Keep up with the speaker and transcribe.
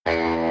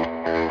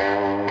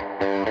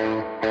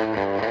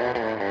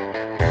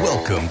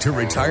Welcome to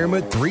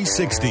Retirement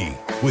 360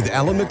 with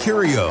Alan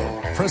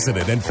Mercurio,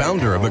 president and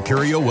founder of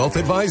Mercurio Wealth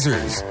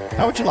Advisors.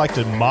 How would you like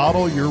to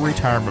model your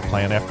retirement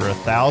plan after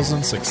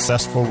 1,000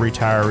 successful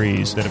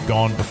retirees that have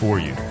gone before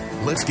you?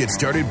 Let's get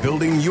started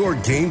building your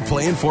game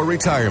plan for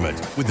retirement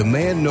with the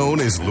man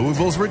known as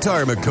Louisville's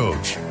retirement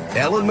coach,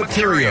 Alan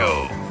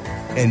Mercurio.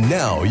 And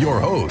now your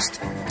host,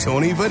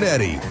 Tony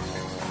Vanetti.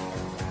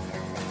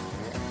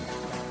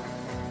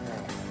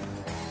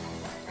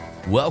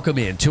 Welcome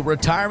in to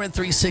Retirement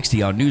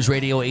 360 on News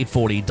Radio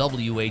 840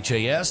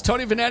 WHAS.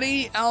 Tony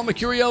Vanetti, Al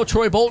Mercurio,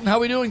 Troy Bolton. How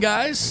we doing,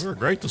 guys? We're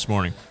great this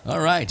morning. All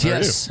right,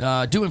 yes.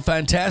 Doing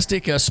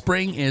fantastic.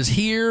 Spring is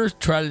here.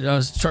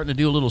 Starting to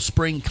do a little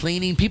spring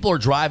cleaning. People are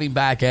driving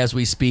back as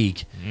we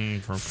speak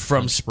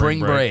from spring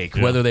break,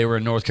 yeah. Whether they were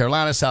in North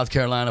Carolina, South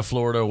Carolina,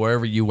 Florida,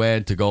 wherever you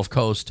went, to Gulf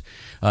Coast.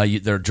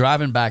 They're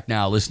driving back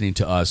now listening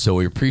to us, so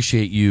we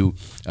appreciate you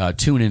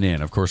tuning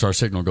in. Of course, our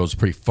signal goes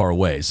pretty far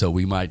away, so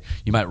you might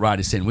write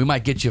us in. We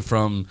might get you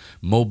from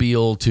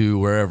Mobile to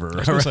wherever. I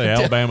was going to say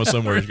Alabama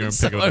somewhere is going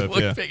to pick it up.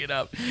 We'll pick it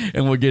up,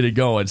 and we'll get it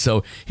going.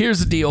 So here's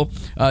the deal.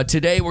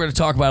 Today we're going to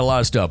talk about a lot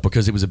of stuff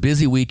because it was a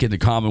busy week in the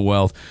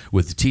Commonwealth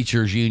with the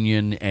teachers'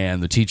 union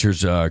and the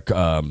teachers'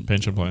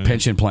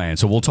 pension plan.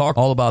 So we'll talk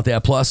all about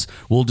that. Plus,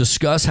 we'll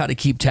discuss how to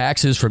keep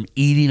taxes from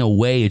eating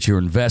away at your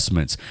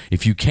investments.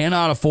 If you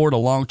cannot afford a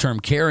long-term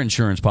care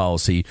insurance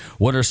policy,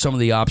 what are some of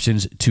the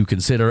options to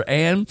consider?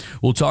 And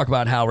we'll talk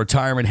about how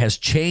retirement has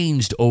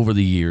changed over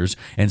the years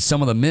and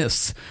some of the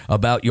myths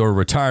about your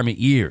retirement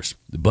years.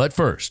 But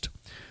first,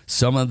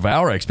 some of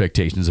our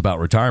expectations about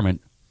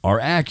retirement are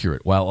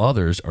accurate, while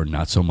others are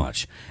not so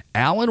much.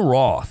 Alan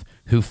Roth,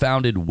 who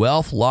founded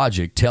Wealth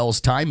Logic, tells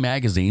Time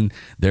Magazine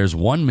there's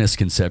one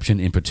misconception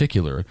in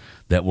particular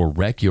that will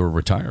wreck your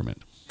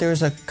retirement.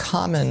 There's a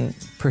common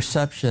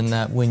perception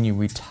that when you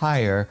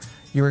retire,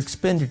 your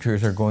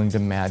expenditures are going to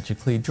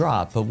magically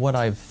drop. But what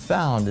I've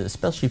found,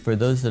 especially for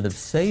those that have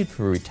saved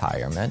for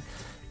retirement,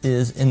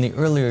 is in the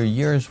earlier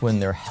years when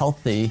they're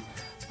healthy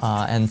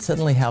and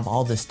suddenly have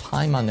all this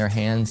time on their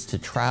hands to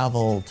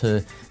travel,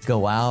 to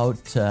go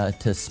out,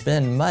 to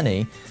spend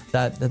money,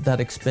 that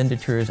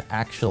expenditures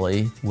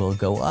actually will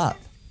go up.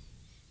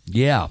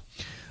 Yeah.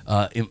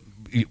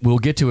 We'll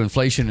get to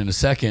inflation in a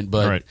second,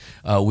 but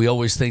we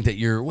always think that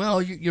you're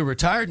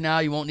retired now,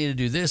 you won't need to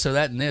do this or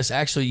that and this.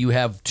 Actually, you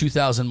have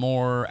 2,000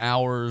 more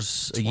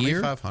hours a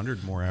year.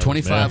 2,500 more hours.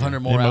 2,500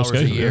 more hours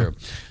a year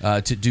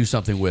to do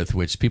something with,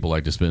 which people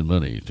like to spend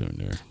money doing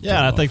there. Yeah,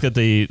 and I think that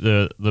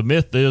the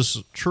myth is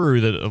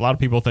true that a lot of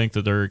people think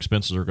that their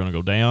expenses are going to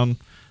go down,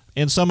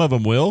 and some of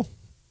them will.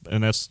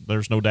 And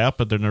there's no doubt,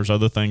 but then there's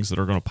other things that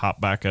are going to pop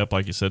back up.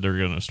 Like you said, they're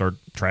going to start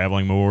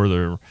traveling more.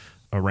 They're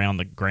around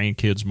the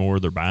grandkids more.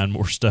 They're buying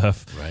more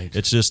stuff. Right.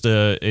 It's just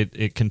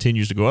it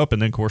continues to go up,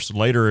 and then of course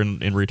later in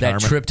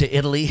retirement, that trip to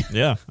Italy.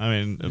 Yeah, I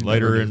mean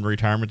later in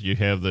retirement you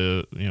have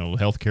the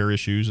healthcare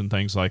issues and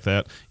things like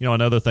that.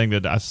 Another thing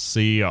that I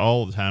see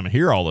all the time and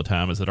hear all the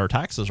time is that our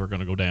taxes are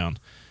going to go down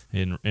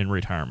in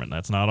retirement.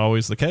 That's not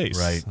always the case.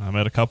 Right. I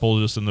met a couple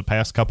just in the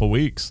past couple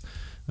weeks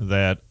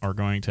that are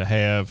going to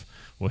have.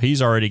 Well,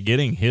 he's already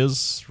getting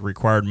his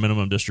required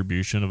minimum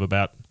distribution of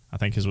about, I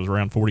think his was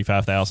around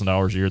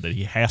 $45,000 a year that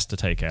he has to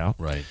take out.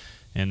 Right.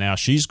 And now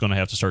she's going to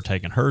have to start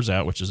taking hers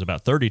out, which is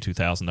about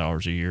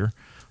 $32,000 a year,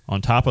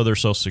 on top of their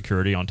Social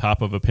Security, on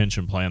top of a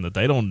pension plan that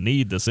they don't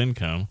need this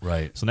income.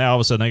 Right. So now all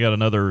of a sudden they got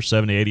another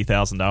 $70,000,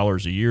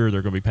 $80,000 a year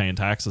they're going to be paying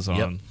taxes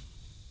on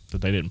that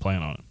they didn't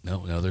plan on it.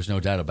 No, there's no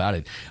doubt about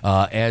it.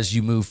 As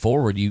you move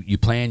forward, you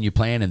plan,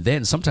 and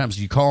then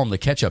sometimes you call them the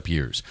catch-up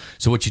years.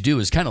 So what you do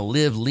is kind of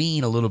live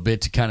lean a little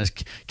bit to kind of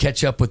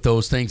catch up with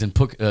those things and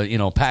put,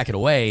 pack it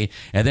away.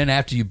 And then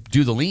after you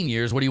do the lean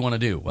years, what do you want to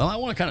do? Well, I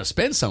want to kind of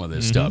spend some of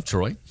this stuff,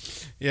 Troy.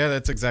 Yeah,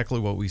 that's exactly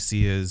what we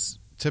see is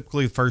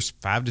typically the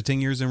first 5 to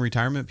 10 years in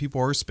retirement,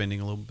 people are spending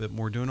a little bit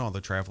more doing all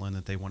the traveling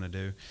that they want to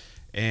do.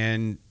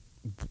 And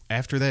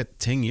after that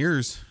 10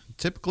 years,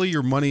 typically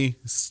your money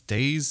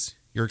stays.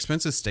 Your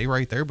expenses stay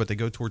right there, but they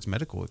go towards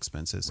medical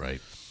expenses. Right.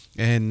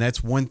 And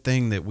that's one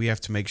thing that we have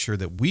to make sure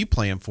that we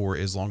plan for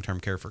is long-term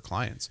care for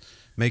clients.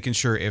 Making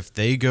sure if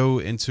they go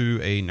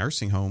into a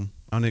nursing home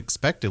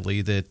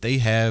unexpectedly that they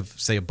have,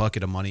 say, a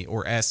bucket of money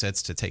or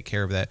assets to take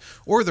care of that,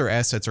 or their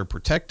assets are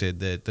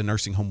protected, that the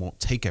nursing home won't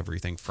take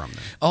everything from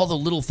them. All the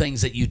little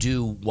things that you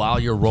do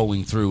while you're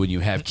rolling through and you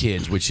have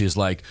kids, which is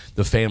like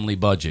the family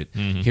budget.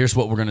 Here's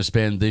what we're going to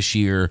spend this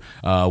year.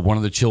 One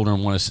of the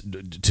children wants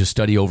to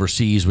study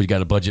overseas. We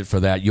got a budget for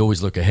that. You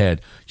always look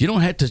ahead.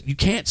 You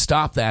can't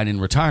stop that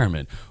in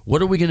retirement.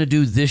 What are we going to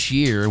do this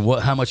year?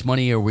 How much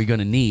money are we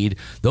going to need?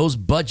 Those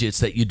budgets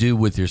that you do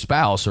with your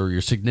spouse or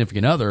your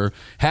significant other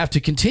have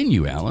to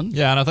continue, Alan.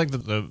 Yeah, and I think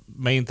that the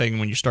main thing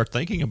when you start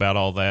thinking about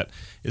all that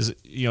is,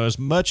 as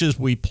much as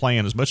we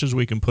plan, as much as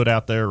we can put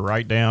out there,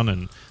 write down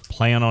and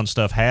plan on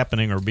stuff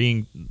happening or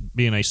being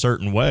a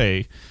certain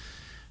way,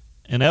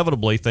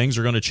 inevitably things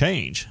are going to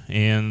change,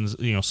 and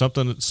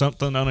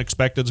something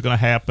unexpected is going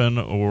to happen,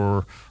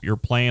 or your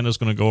plan is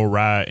going to go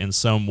awry in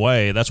some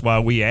way. That's why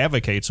we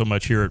advocate so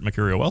much here at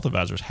Mercurio Wealth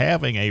Advisors,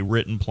 having a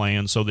written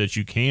plan so that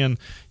you can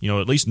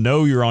at least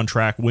know you're on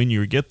track when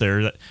you get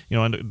there. That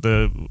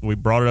and we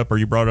brought it up, or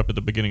you brought it up at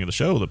the beginning of the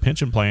show. The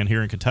pension plan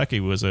here in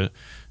Kentucky was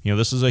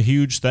this is a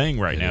huge thing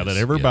right now that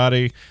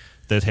everybody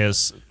that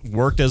has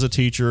worked as a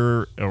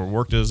teacher or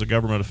worked as a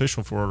government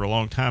official for a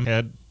long time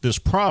had this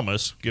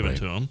promise given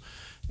to them,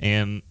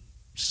 and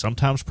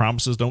sometimes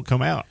promises don't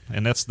come out,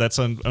 and that's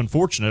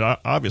unfortunate,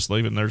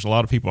 obviously, and there's a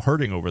lot of people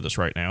hurting over this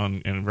right now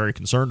and very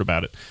concerned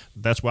about it.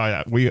 That's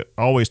why we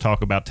always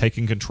talk about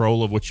taking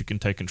control of what you can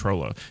take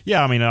control of.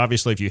 Yeah, I mean,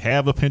 obviously, if you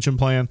have a pension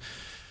plan,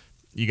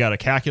 you got to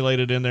calculate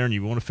it in there, and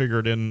you want to figure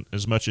it in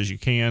as much as you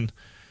can.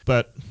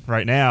 But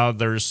right now,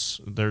 there's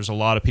a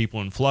lot of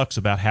people in flux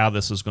about how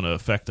this is going to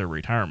affect their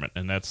retirement,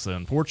 and that's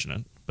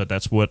unfortunate. But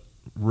that's what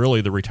really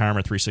the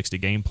Retirement 360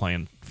 game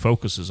plan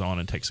focuses on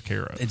and takes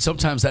care of. And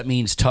sometimes that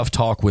means tough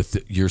talk with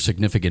your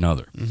significant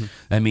other. Mm-hmm.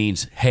 That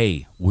means,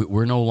 hey,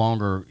 we're no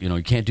longer,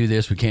 you can't do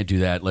this, we can't do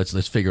that.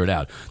 Let's figure it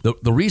out.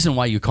 The reason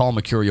why you call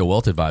Mercurio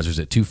Wealth Advisors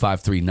at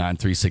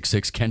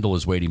 253-9366, Kendall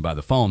is waiting by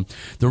the phone.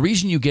 The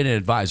reason you get an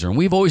advisor, and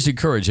we've always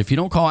encouraged, if you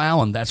don't call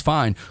Alan, that's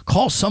fine.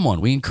 Call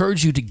someone. We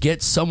encourage you to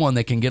get someone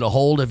that can get a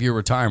hold of your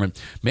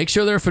retirement. Make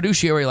sure they're a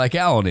fiduciary like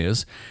Alan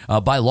is.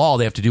 By law,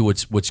 they have to do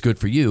what's good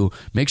for you.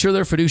 Make sure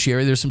they're a fiduciary.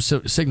 There's some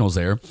signals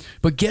there.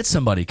 But get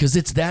somebody, because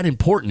it's that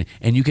important.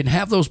 And you can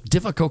have those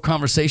difficult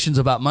conversations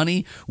about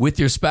money with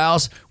your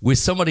spouse with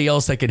somebody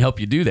else that can help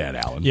you do that,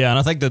 Alan. Yeah, and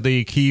I think that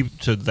the key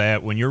to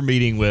that, when you're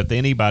meeting with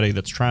anybody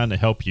that's trying to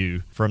help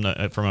you from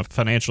a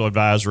financial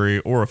advisory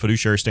or a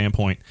fiduciary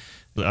standpoint,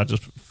 I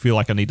just feel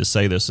like I need to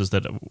say this, is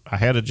that I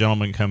had a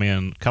gentleman come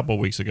in a couple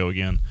of weeks ago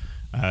again.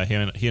 He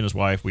and his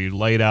wife, we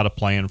laid out a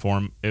plan for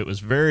him. It was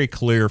very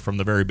clear from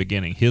the very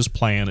beginning, his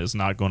plan is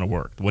not going to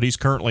work.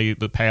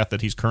 The path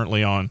that he's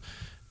currently on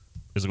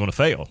is going to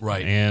fail.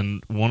 Right.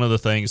 And one of the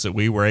things that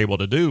we were able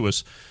to do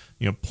was,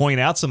 point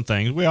out some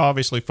things. We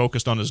obviously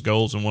focused on his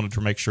goals and wanted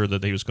to make sure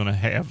that he was going to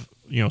have,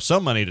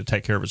 some money to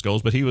take care of his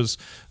goals, but he was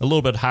a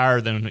little bit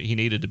higher than he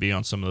needed to be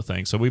on some of the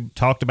things. So we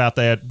talked about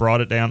that, brought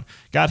it down,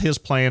 got his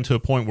plan to a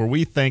point where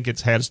we think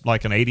it has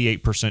like an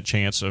 88%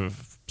 chance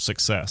of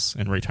success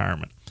in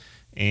retirement.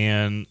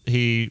 And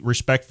he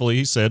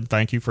respectfully said,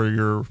 "Thank you for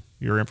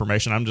your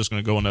information. I'm just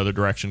going to go another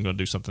direction, going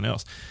to do something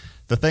else."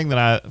 The thing that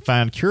I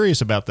find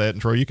curious about that,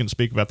 and Troy, you can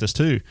speak about this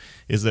too,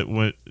 is that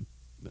when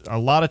a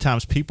lot of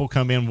times people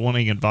come in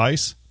wanting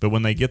advice, but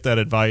when they get that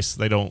advice,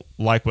 they don't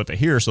like what they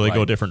hear, so they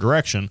go a different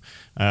direction.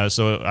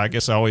 So I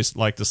guess I always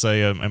like to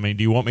say,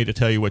 do you want me to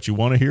tell you what you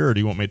want to hear, or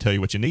do you want me to tell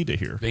you what you need to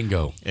hear?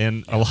 Bingo.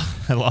 And a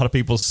lot of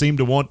people seem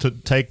to want to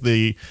take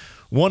the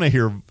want to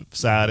hear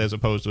side as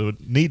opposed to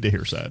need to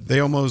hear side. They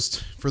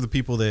almost, for the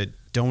people that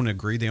don't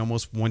agree, they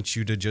almost want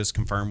you to just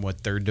confirm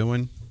what they're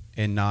doing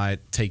and not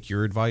take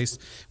your advice,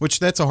 which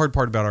that's a hard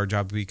part about our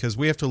job, because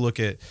we have to look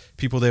at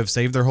people that have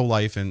saved their whole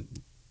life and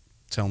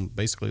tell them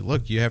basically,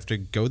 look, you have to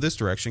go this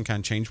direction, kind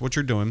of change what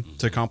you're doing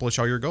to accomplish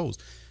all your goals.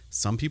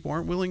 Some people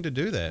aren't willing to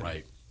do that.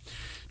 Right.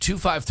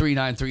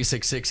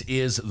 253-9366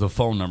 is the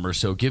phone number,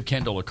 so give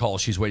Kendall a call.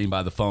 She's waiting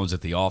by the phones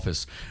at the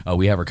office.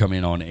 We have her come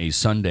in on a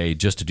Sunday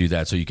just to do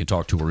that, so you can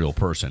talk to a real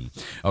person.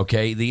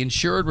 Okay, the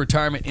Insured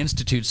Retirement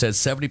Institute says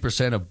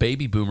 70% of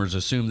baby boomers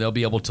assume they'll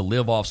be able to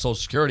live off Social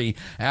Security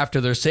after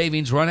their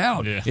savings run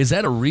out. Yeah. Is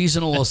that a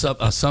reasonable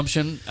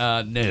assumption?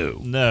 No.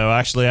 No,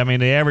 actually,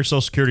 the average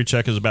Social Security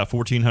check is about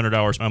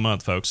 $1,400 a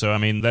month, folks. So,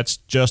 that's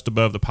just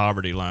above the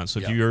poverty line. So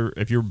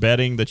if you're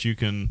betting that you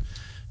can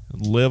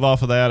live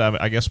off of that,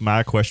 I guess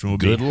my question would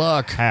be, good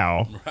luck.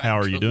 How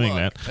are you doing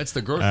that? That's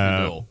the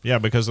grocery bill. Yeah,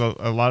 because a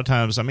lot of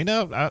times, I'm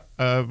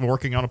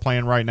working on a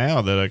plan right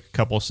now that a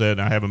couple said,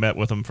 I haven't met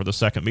with them for the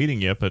second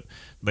meeting yet, but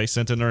they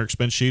sent in their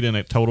expense sheet and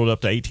it totaled up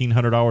to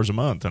 $1,800 a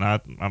month, and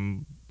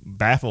I'm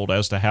baffled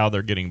as to how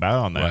they're getting by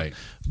on that. Right.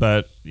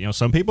 But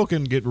some people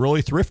can get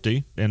really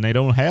thrifty and they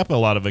don't have a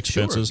lot of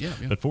expenses. Sure,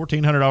 yeah. But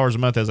 $1,400 a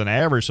month as an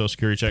average Social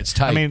Security check. It's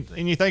tight.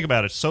 And you think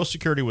about it, Social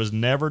Security was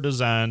never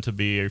designed to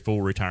be a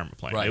full retirement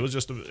plan. Right. It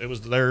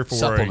was there for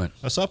supplement.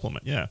 A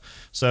supplement. Yeah.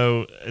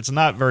 So it's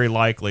not very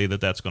likely that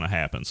that's going to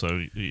happen.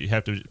 So you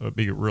have to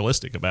be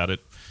realistic about it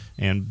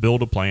and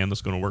build a plan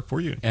that's going to work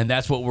for you. And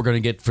that's what we're going to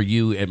get for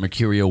you at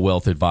Mercurio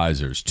Wealth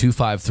Advisors,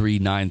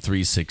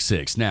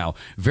 253-9366. Now,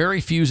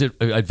 very few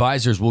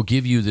advisors will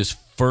give you this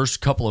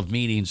first couple of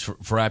meetings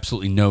for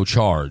absolutely no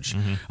charge.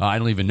 Mm-hmm. I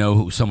don't even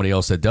know somebody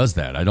else that does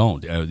that. I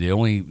don't. The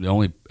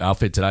only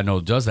outfit that I know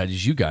that does that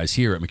is you guys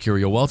here at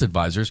Mercurio Wealth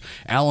Advisors.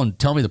 Alan,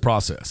 tell me the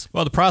process.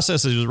 Well, the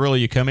process is really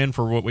you come in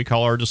for what we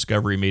call our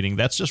discovery meeting.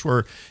 That's just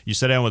where you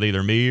sit down with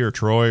either me or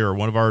Troy or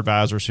one of our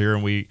advisors here,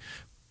 and we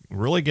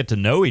really get to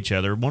know each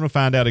other. Want to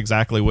find out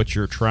exactly what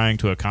you're trying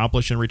to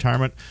accomplish in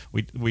retirement.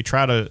 We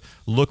try to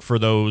look for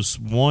those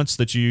wants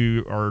that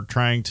you are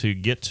trying to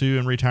get to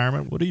in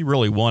retirement. What do you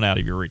really want out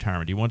of your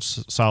retirement? Do you want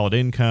solid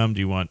income?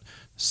 Do you want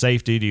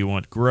safety? Do you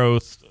want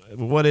growth?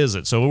 what is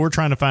it? So we're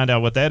trying to find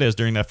out what that is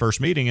during that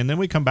first meeting, and then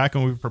we come back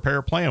and we prepare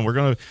a plan. We're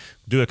going to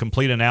do a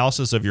complete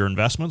analysis of your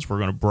investments. We're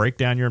going to break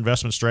down your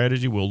investment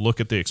strategy. We'll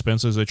look at the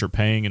expenses that you're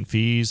paying and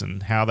fees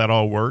and how that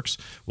all works.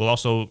 We'll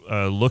also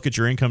look at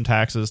your income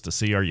taxes to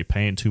see, are you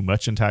paying too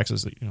much in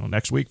taxes?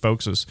 Next week,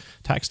 folks, is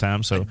tax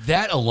time. So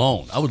that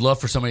alone, I would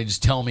love for somebody to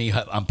just tell me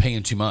I'm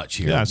paying too much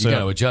here. Yeah, you got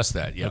to adjust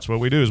that. That's what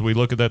we do, is we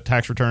look at that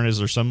tax return. Is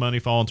there some money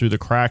falling through the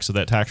cracks of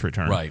that tax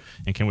return? Right.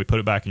 And can we put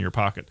it back in your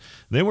pocket?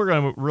 Then we're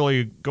going to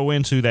really go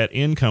into that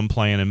income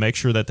plan and make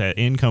sure that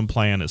income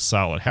plan is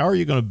solid. How are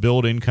you going to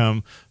build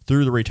income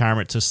through the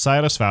retirement to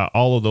satisfy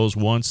all of those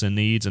wants and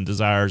needs and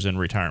desires in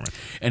retirement?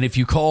 And if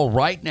you call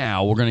right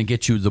now, we're going to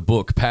get you the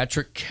book.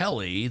 Patrick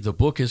Kelly, the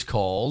book is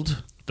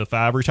called The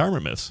 5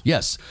 Retirement Myths.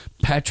 Yes,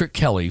 Patrick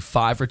Kelly,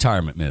 5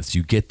 Retirement Myths.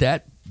 You get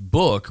that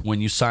book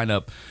when you sign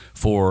up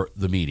for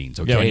the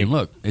meetings. Okay, and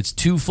look, it's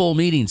 2 full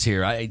meetings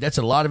here. That's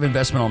a lot of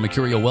investment on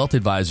Mercurio Wealth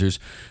Advisors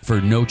for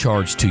no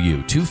charge to you.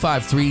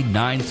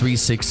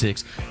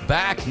 253-9366.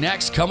 Back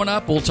next, coming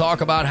up, we'll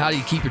talk about how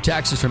you keep your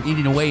taxes from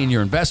eating away in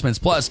your investments.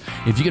 Plus,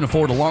 if you can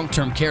afford a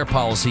long-term care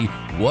policy,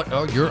 what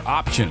are your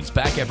options?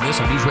 Back after this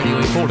on News Radio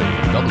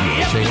 840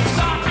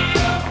 WHAS.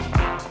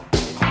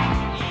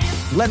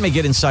 Let me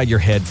get inside your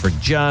head for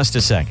just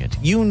a second.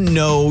 You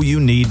know you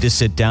need to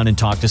sit down and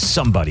talk to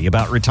somebody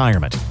about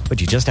retirement,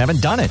 but you just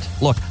haven't done it.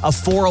 Look, a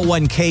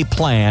 401k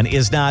plan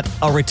is not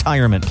a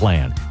retirement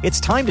plan. It's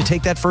time to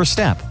take that first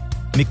step.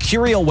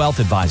 Mercurio Wealth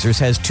Advisors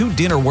has 2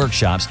 dinner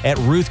workshops at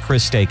Ruth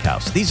Chris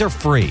Steakhouse. These are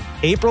free,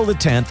 April the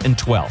 10th and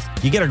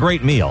 12th. You get a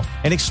great meal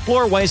and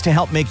explore ways to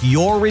help make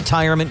your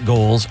retirement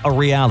goals a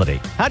reality.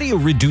 How do you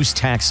reduce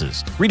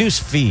taxes, reduce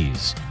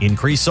fees,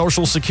 increase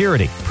Social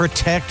Security,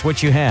 protect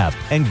what you have,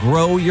 and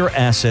grow your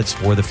assets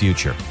for the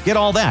future? Get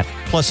all that,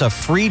 plus a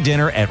free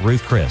dinner at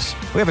Ruth Chris.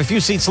 We have a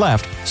few seats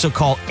left, so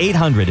call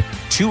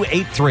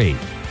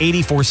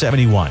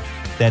 800-283-8471.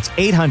 That's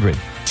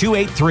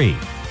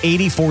 800-283-8471.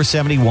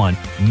 8471.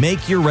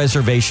 Make your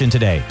reservation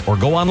today or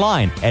go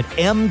online at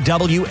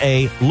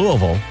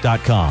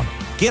mwalouisville.com.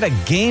 Get a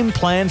game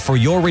plan for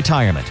your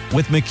retirement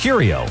with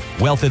Mercurio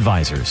Wealth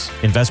Advisors.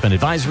 Investment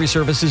advisory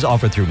services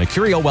offered through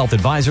Mercurio Wealth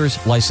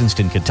Advisors,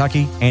 licensed in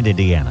Kentucky and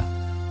Indiana.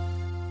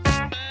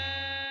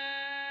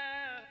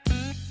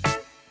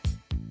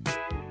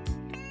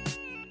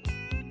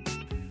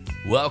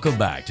 Welcome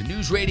back to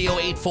News Radio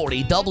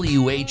 840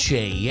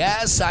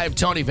 WHAS. I'm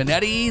Tony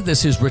Vanetti.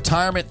 This is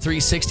Retirement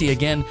 360.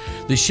 Again,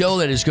 the show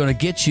that is going to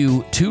get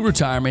you to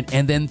retirement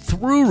and then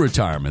through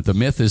retirement. The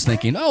myth is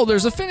thinking, oh,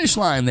 there's a finish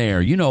line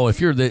there. If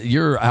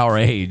you're our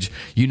age,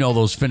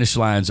 those finish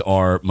lines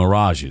are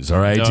mirages. All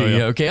right. Oh,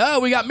 yeah. Okay. Oh,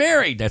 we got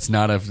married. That's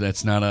not a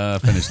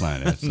finish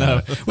line.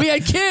 No. We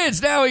had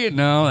kids.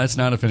 No, that's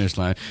not a finish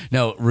line.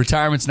 No,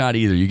 retirement's not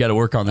either. You got to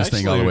work on this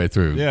thing all the way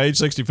through. Yeah. Age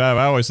 65.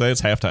 I always say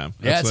it's halftime.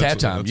 It's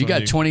halftime. You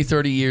got 20,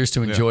 30 years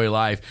to enjoy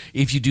life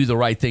if you do the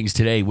right things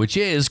today, which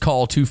is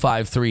call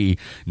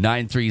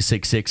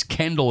 253-9366.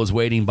 Kendall is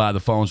waiting by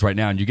the phones right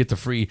now, and you get the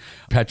free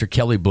Patrick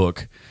Kelly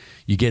book.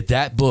 You get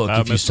that book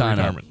if you sign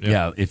up.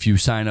 Yeah, if you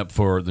sign up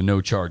for the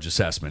no charge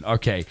assessment.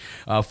 Okay,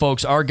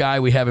 folks, our guy,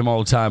 we have him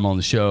all the time on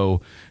the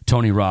show,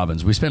 Tony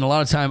Robbins. We spend a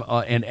lot of time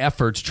and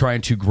efforts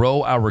trying to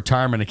grow our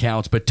retirement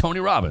accounts, but Tony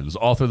Robbins,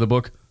 author of the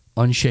book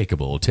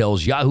Unshakable,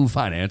 tells Yahoo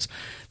Finance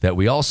that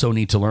we also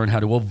need to learn how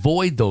to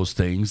avoid those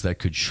things that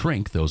could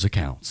shrink those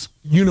accounts.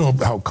 You know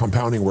how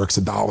compounding works.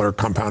 $1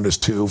 compound is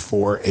 2,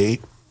 4,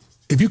 8.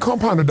 If you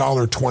compound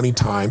 $1 20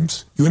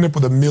 times, you end up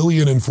with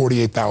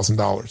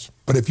 $1,048,000.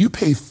 But if you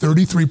pay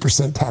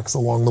 33% tax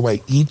along the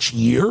way each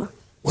year,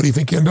 what do you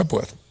think you end up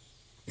with?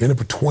 You end up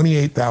with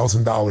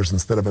 $28,000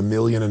 instead of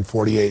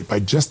 $1,048,000 by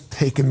just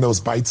taking those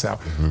bites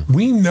out. Mm-hmm.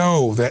 We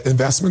know that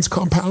investments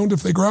compound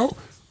if they grow,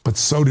 but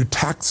so do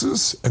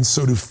taxes and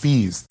so do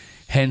fees.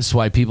 Hence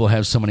why people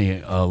have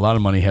a lot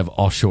of money have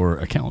offshore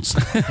accounts.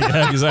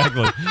 Yeah,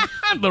 exactly.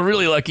 The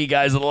really lucky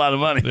guys with a lot of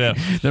money. Yeah.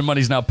 Their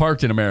money's not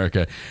parked in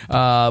America.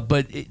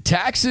 But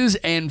taxes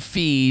and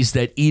fees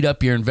that eat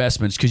up your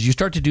investments, because you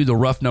start to do the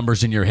rough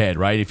numbers in your head,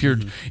 right? If you're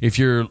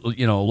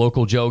a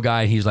local Joe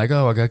guy, he's like,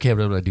 oh, okay, I'm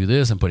going to do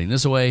this. I'm putting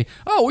this away.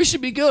 Oh, we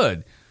should be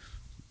good.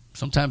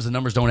 Sometimes the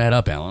numbers don't add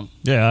up, Alan.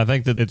 Yeah, I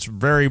think that it's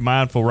very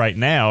mindful right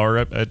now, or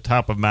at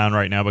top of mind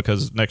right now,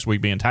 because next week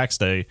being tax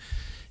day,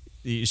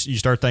 you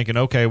start thinking,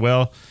 okay,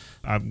 well,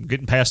 I'm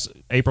getting past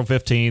April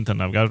 15th,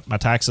 and I've got my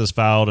taxes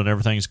filed, and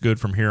everything's good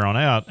from here on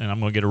out, and I'm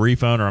going to get a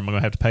refund, or I'm going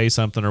to have to pay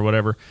something or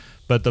whatever.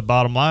 But the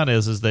bottom line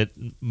is that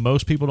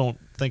most people don't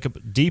think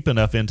deep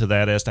enough into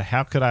that as to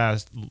how could I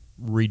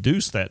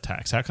reduce that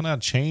tax? How can I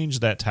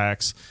change that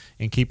tax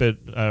and keep it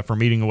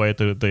from eating away at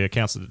the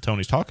accounts that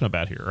Tony's talking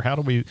about here? Or how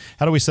do we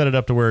set it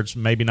up to where it's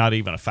maybe not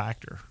even a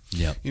factor?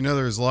 Yeah,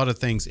 there's a lot of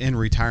things in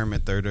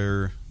retirement that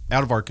are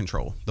out of our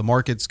control. The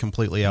market's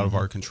completely out of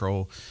our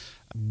control.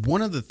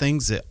 One of the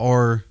things that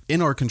are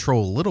in our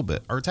control a little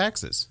bit are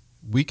taxes.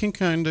 We can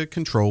kind of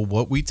control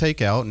what we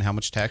take out and how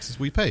much taxes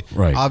we pay.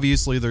 Right.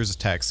 Obviously, there's a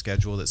tax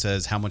schedule that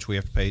says how much we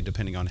have to pay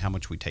depending on how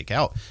much we take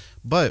out.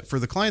 But for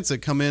the clients that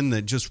come in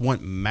that just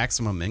want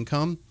maximum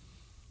income,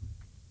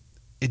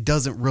 it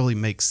doesn't really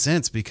make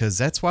sense, because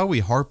that's why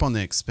we harp on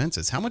the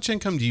expenses. How much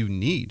income do you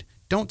need?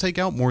 Don't take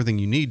out more than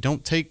you need.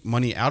 Don't take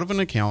money out of an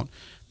account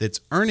that's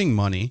earning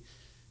money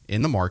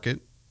in the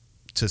market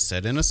to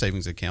set in a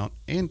savings account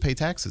and pay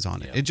taxes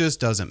on it. Yeah. It just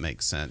doesn't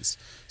make sense.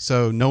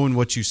 So knowing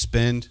what you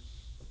spend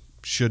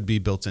should be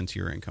built into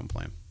your income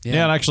plan.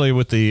 Yeah, and actually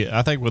with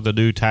the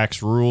new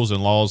tax rules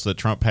and laws that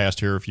Trump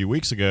passed here a few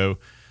weeks ago,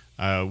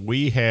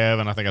 we have,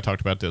 and I think I talked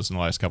about this in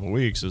the last couple of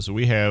weeks, is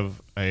we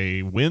have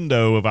a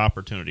window of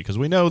opportunity, because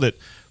we know that,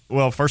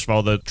 well, first of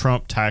all, the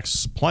Trump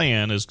tax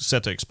plan is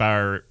set to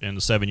expire in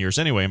 7 years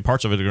anyway, and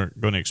parts of it are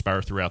going to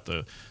expire throughout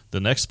the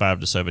next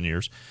 5 to 7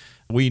 years.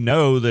 We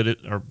know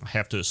that or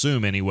have to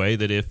assume anyway,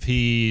 that if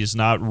he's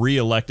not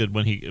reelected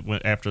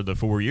after the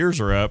 4 years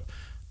are up,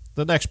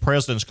 the next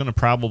president's going to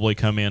probably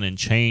come in and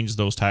change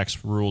those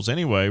tax rules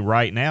anyway.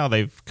 Right now,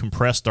 they've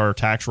compressed our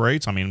tax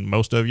rates. I mean,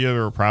 most of you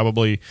are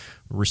probably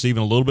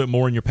receiving a little bit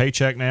more in your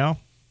paycheck now.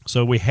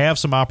 So we have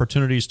some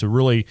opportunities to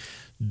really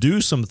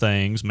do some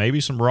things, maybe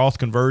some Roth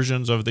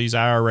conversions of these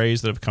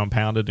IRAs that have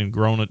compounded and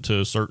grown it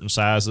to certain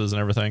sizes and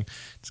everything.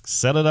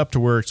 Set it up to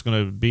where it's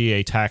going to be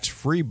a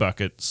tax-free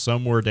bucket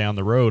somewhere down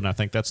the road. And I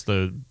think that's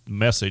the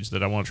message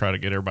that I want to try to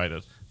get everybody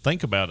to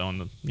think about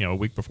on a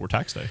week before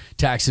tax day.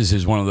 Taxes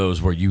is one of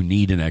those where you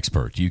need an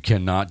expert. You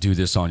cannot do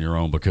this on your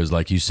own, because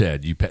like you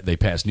said, they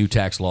pass new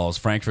tax laws.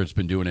 Frankfurt's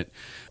been doing it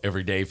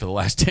every day for the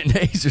last 10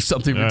 days or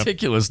something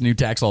ridiculous. New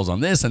tax laws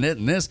on this and it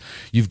and this.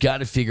 You've got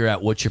to figure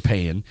out what you're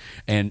paying.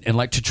 And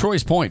like to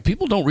Troy's point,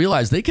 people don't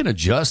realize they can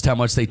adjust how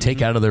much they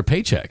take out of their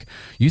paycheck.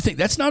 You think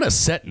that's not a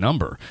set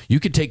number. You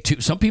could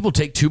some people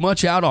take too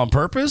much out on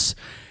purpose,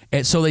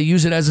 and so they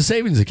use it as a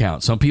savings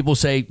account. Some people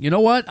say, you know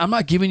what, I'm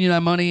not giving you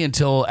that money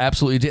until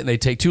absolutely didn't. They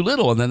take too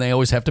little, and then they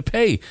always have to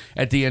pay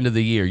at the end of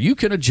the year. You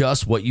can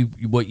adjust what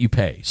you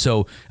pay.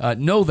 So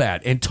know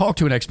that, and talk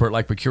to an expert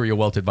like Mercurio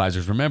Wealth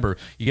Advisors. Remember,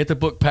 you get the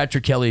book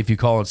Patrick Kelly if you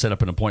call and set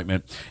up an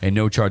appointment, and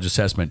no charge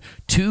assessment.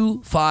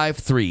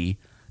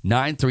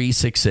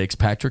 253-9366.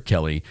 Patrick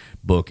Kelly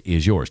book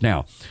is yours.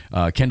 Now,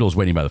 Kendall's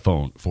waiting by the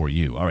phone for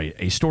you. All right.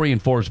 A story in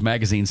Forbes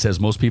magazine says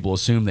most people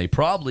assume they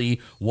probably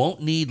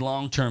won't need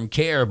long-term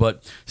care,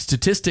 but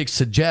statistics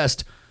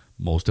suggest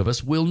most of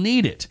us will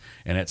need it.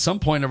 And at some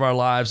point of our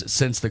lives,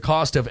 since the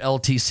cost of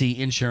LTC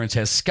insurance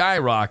has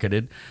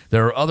skyrocketed,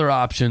 there are other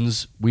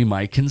options we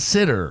might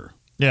consider.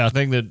 Yeah, I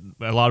think that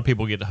a lot of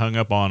people get hung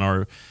up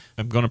on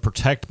I'm going to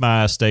protect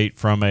my estate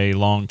from a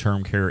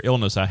long-term care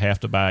illness. I have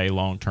to buy a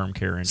long-term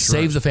care insurance.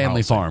 Save the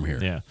family farm here.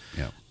 Yeah.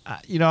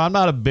 I'm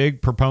not a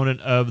big proponent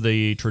of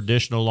the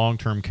traditional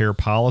long-term care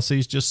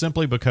policies, just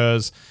simply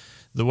because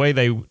the way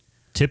they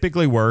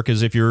typically work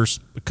is if you're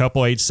a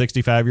couple age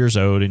 65 years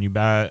old and you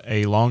buy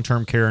a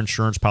long-term care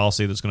insurance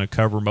policy that's going to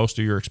cover most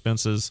of your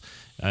expenses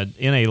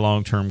in a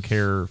long-term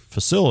care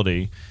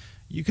facility,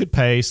 you could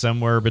pay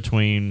somewhere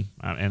between,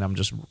 and I'm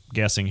just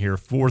guessing here,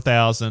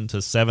 $4,000 to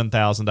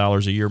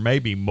 $7,000 a year,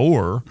 maybe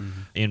more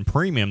in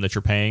premium that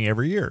you're paying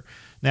every year.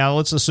 Now,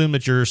 let's assume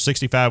that you're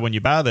 65 when you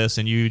buy this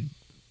and you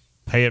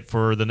pay it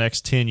for the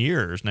next 10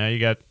 years. Now you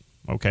got,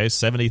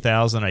 $70,000,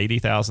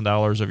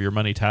 $80,000 of your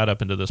money tied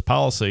up into this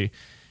policy,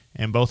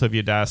 and both of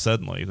you die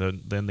suddenly.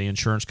 Then the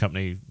insurance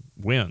company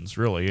wins,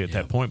 really, at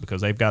that point,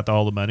 because they've got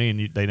all the money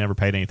and they never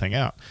paid anything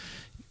out.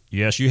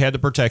 Yes, you had the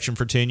protection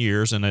for 10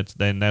 years, and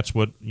that's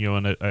what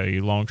a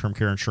long-term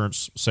care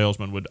insurance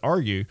salesman would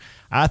argue.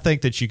 I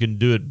think that you can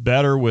do it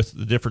better with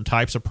the different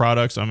types of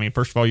products. I mean,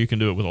 first of all, you can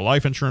do it with a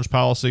life insurance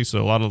policy.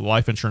 So a lot of the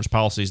life insurance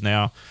policies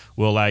now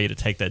will allow you to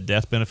take that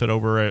death benefit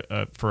over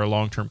for a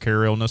long-term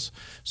care illness.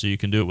 So you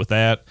can do it with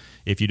that.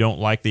 If you don't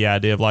like the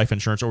idea of life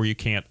insurance, or you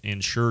can't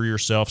insure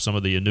yourself, some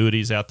of the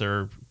annuities out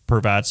there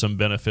provide some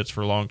benefits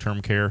for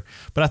long-term care.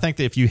 But I think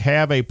that if you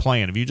have a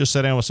plan, if you just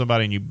sit down with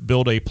somebody and you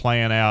build a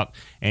plan out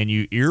and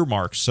you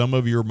earmark some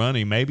of your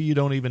money, maybe you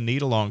don't even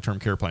need a long-term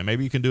care plan.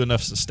 Maybe you can do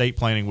enough estate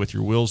planning with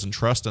your wills and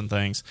trust and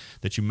things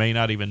that you may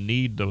not even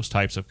need those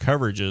types of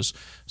coverages.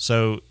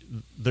 So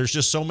there's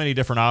just so many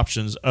different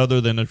options other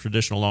than a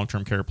traditional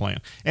long-term care plan.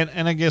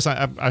 And I guess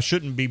I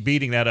shouldn't be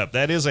beating that up.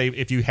 That is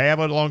if you have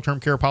a long-term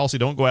care policy,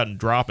 don't go out and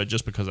drop it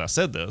just because I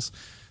said this.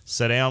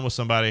 Sit down with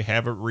somebody,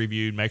 have it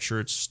reviewed, make sure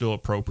it's still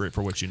appropriate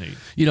for what you need.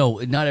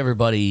 Not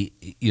everybody,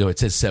 it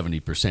says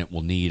 70%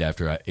 will need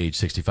after age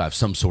 65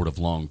 some sort of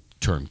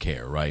long-term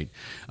care, right?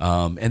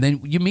 And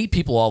then you meet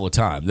people all the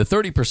time. The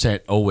 30%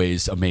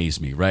 always amaze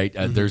me, right?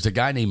 There's a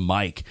guy named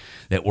Mike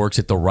that works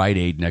at the Rite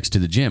Aid next to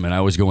the gym, and I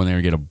always go in there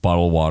and get a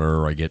bottle of water,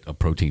 or I get a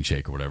protein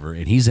shake or whatever,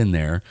 and he's in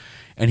there,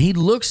 and he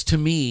looks to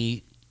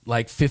me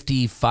like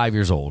 55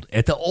 years old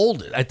at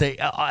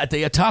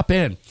the top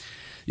end.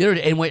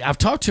 And wait, I've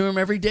talked to him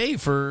every day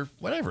for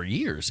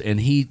years, and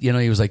he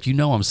was like,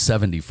 I'm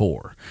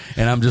 74,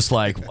 and I'm just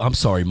like, I'm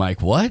sorry,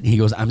 Mike, what? He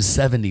goes, I'm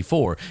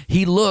 74.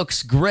 He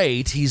looks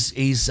great.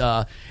 He's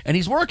and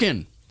he's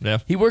working. Yeah,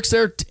 he works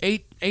there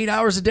 8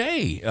 hours a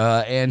day,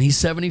 and he's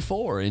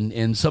 74.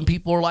 And some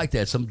people are like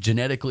that. Some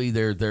genetically,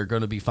 they're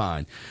going to be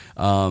fine.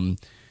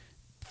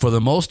 For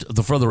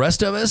the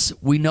rest of us,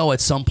 we know at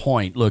some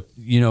point. Look,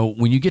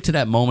 when you get to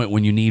that moment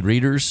when you need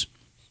readers,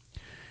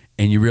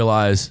 and you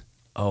realize,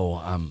 oh,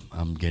 I'm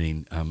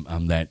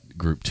that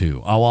group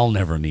too. Oh, I'll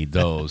never need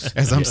those.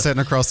 As I'm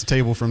sitting across the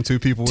table from two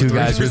people with two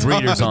guys readers with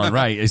readers on,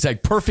 right? It's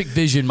like perfect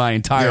vision my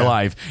entire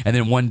life, and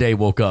then one day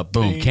woke up,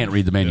 boom, can't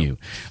read the menu.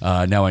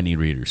 Now I need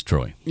readers.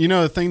 Troy, you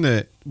know, the thing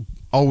that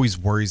always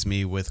worries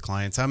me with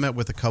clients, I met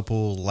with a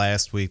couple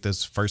last week,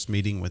 this first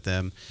meeting with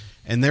them,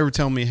 and they were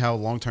telling me how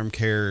long-term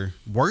care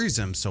worries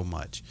them so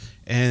much.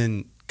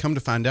 And come to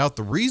find out,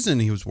 the reason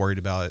he was worried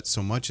about it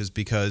so much is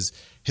because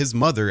his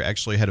mother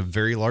actually had a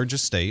very large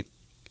estate,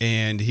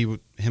 and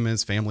him and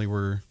his family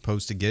were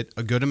supposed to get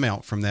a good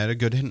amount from that, a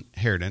good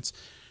inheritance,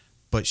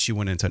 but she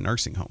went into a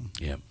nursing home.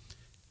 Yeah.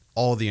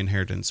 All the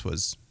inheritance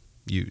was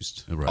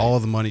used. Right. All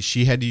of the money,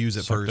 she had to use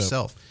it for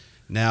herself.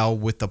 Now,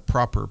 with the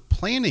proper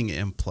planning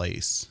in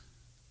place,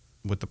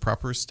 with the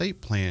proper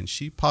estate plan,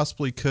 she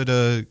possibly could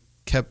have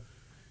kept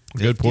a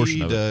good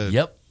portion of it.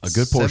 Yep, a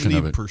good portion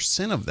of it.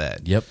 70% of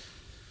that. Yep.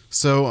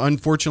 So,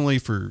 unfortunately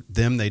for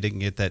them, they didn't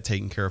get that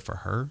taken care of for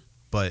her,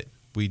 but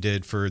we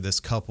did for this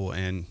couple,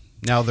 and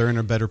now they're in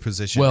a better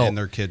position, and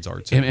their kids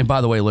are too. And by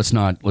the way, let's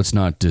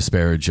not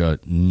disparage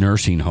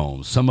nursing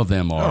homes. Some of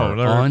them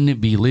are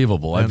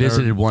unbelievable. I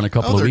visited one a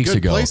couple of weeks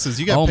ago. Places.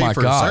 You got paid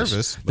for a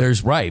service.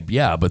 There's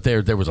but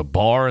there was a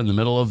bar in the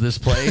middle of this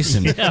place,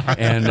 and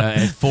and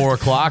at 4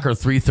 o'clock or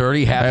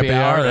 3:30 happy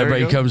hour,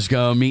 everybody comes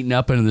meeting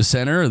up in the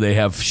center. They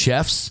have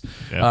chefs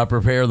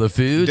prepare the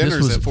food.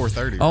 Dinner's at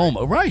 4:30.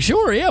 Oh, right,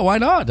 sure, yeah, why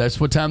not? That's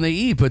what time they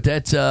eat. But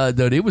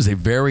it was a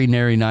very,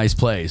 very nice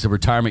place, a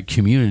retirement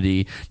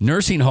community.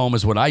 Nursing home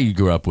is what I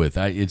grew up with.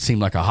 It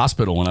seemed like a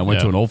hospital when I went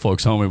to an old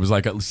folks home.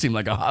 It seemed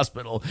like a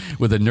hospital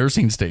with a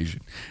nursing station.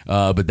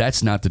 But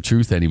that's not the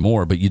truth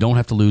anymore. But you don't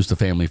have to lose the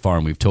family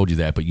farm. We've told you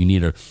that. But you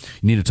need to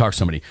talk to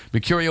somebody.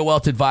 Mercurio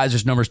Wealth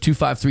Advisors, numbers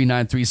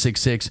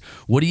 253-9366.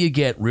 What do you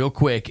get real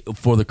quick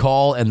for the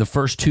call? And the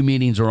first 2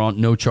 meetings are on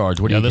no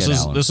charge. What do you get,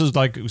 Alan? This is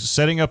like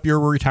setting up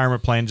your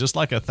retirement plan, just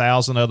like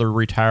 1,000 other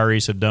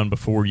retirees have done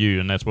before you.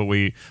 And that's what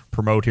we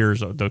promote here is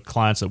the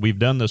clients that we've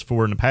done this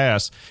for in the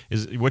past.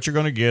 Is what you're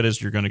going to get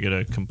is you're going to get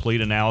a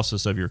complete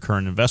analysis of your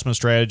current investment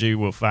strategy.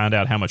 We'll find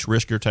out how much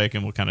risk you're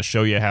taking. We'll kind of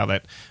show you how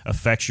that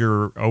affects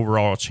your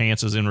overall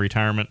chances in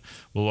retirement.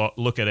 We'll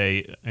look at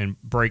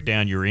and break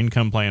down your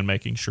income plan,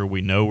 making sure we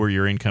know where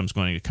your income is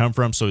going to come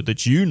from so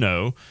that you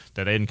know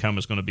that income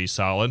is going to be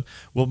solid.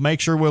 We'll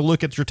make sure we'll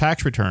look at your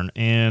tax return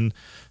and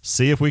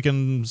see if we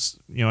can,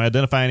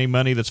 identify any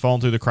money that's fallen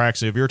through the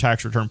cracks of your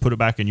tax return, put it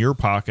back in your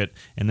pocket,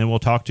 and then we'll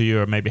talk to you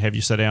or maybe have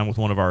you sit down with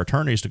one of our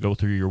attorneys to go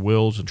through your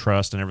wills and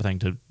trust and everything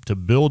to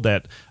build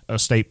that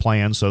estate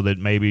plan so that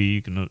maybe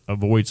you can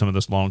avoid some of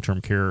this long-term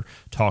care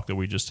talk that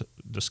we just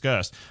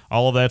discussed.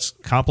 All of that's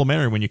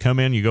complimentary. When you come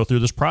in, you go through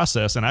this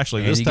process, and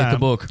actually this time, get the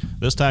book.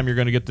 This time you're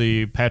going to get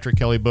the Patrick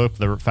Kelly book,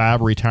 The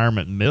 5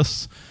 Retirement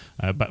Myths.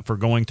 But for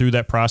going through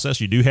that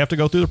process, you do have to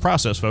go through the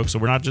process, folks. So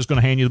we're not just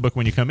going to hand you the book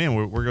when you come in.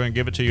 We're going to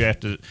give it to you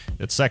after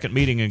that second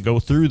meeting and go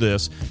through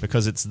this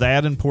because it's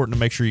that important to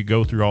make sure you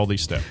go through all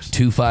these steps.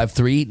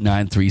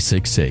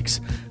 253-9366.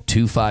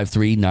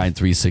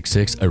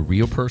 253-9366. A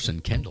real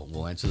person, Kendall,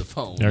 will answer the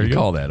phone. There you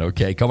call that,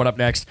 okay? Coming up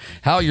next,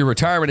 how your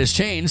retirement has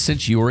changed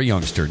since you were a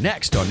youngster.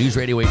 Next on News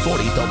Radio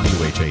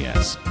 840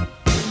 WHAS.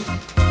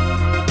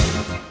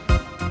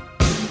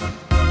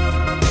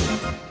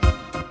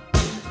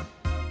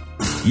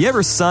 You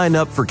ever sign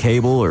up for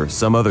cable or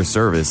some other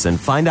service and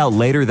find out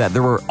later that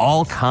there were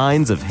all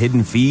kinds of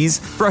hidden fees?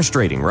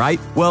 Frustrating, right?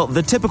 Well,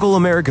 the typical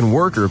American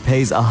worker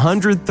pays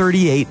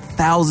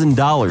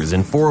 $138,000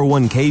 in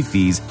 401k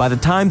fees by the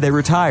time they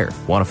retire.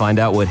 Want to find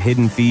out what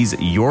hidden fees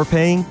you're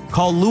paying?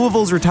 Call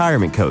Louisville's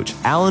retirement coach,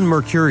 Alan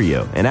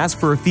Mercurio, and ask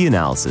for a fee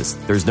analysis.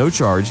 There's no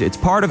charge. It's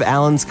part of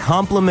Alan's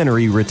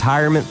complimentary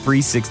Retirement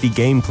 360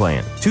 game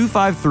plan.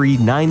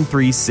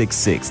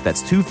 253-9366.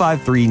 That's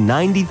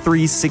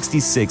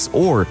 253-9366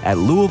 or at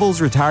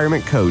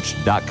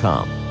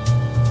Louisville'sRetirementCoach.com.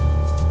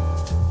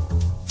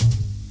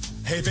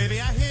 Hey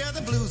baby, I hear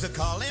the blues are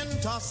calling.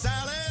 Tossed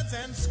salads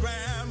and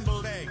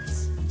scrambled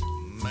eggs.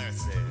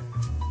 Mercy.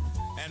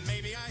 And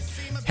maybe I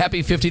see my...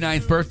 Happy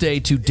 59th birthday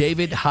to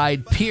David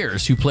Hyde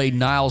Pierce, who played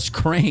Niles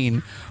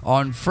Crane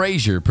on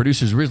Frasier.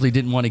 Producers originally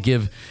didn't want to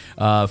give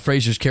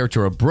Frasier's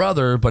character a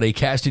brother, but a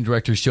casting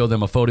director showed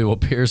them a photo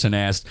of Pierce and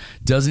asked,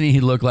 doesn't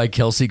he look like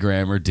Kelsey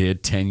Grammer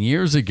did 10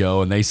 years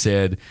ago? And they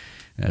said...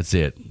 That's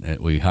it.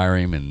 We hire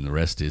him, and the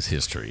rest is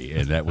history.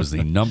 And that was the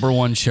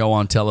 #1 show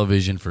on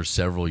television for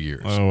several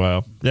years. Oh,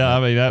 wow. Yeah, I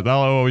mean, I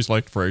always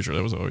liked Frasier.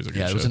 That was always a good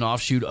show. Yeah, it was an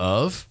offshoot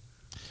of...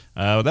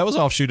 that was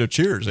offshoot of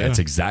Cheers. That's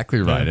exactly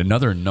right. Yeah.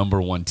 Another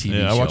 #1 TV show.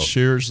 Yeah, I watched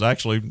Cheers.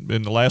 Actually,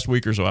 in the last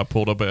week or so, I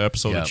pulled up an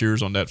episode of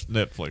Cheers on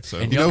Netflix. So.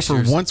 And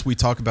for once, we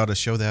talk about a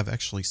show that I've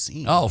actually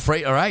seen. Oh, all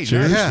right.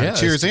 Cheers,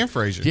 Cheers and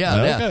Frasier.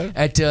 Yeah.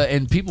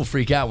 And people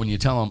freak out when you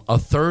tell them a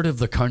third of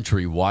the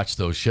country watched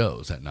those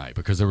shows at night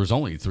because there was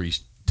only 3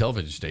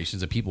 television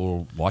stations, and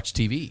people watch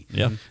TV.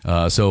 Yeah.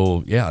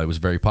 So it was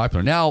very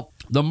popular. Now,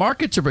 the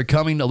markets are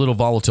becoming a little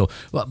volatile.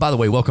 Well, by the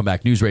way, welcome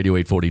back. News Radio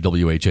 840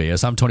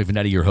 WHAS. I'm Tony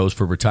Finetti, your host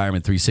for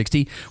Retirement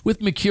 360 with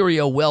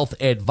Mercurio Wealth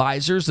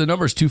Advisors. The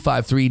number is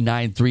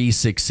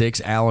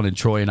 253-9366. Alan and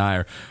Troy and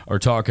I are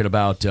talking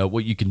about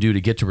what you can do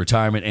to get to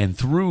retirement and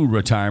through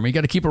retirement. You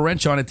got to keep a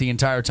wrench on it the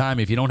entire time.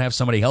 If you don't have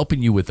somebody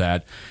helping you with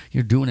that,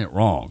 you're doing it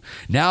wrong.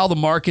 Now the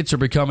markets are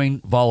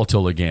becoming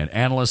volatile again.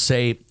 Analysts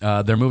say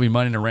they're moving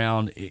money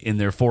around in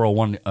their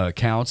 401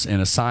 accounts,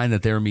 and a sign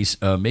that they're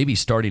maybe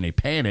starting a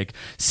panic.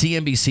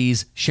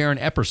 CNBC's Sharon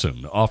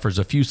Epperson offers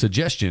a few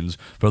suggestions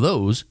for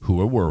those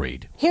who are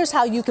worried. Here's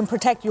how you can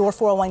protect your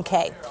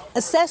 401k.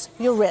 Assess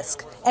your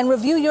risk and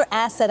review your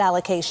asset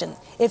allocation.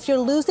 If you're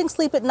losing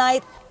sleep at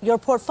night, your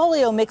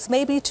portfolio mix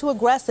may be too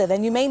aggressive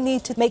and you may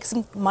need to make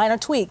some minor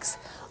tweaks.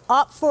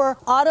 Opt for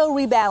auto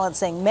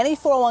rebalancing. Many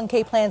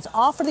 401k plans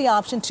offer the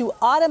option to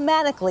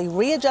automatically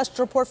readjust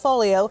your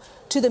portfolio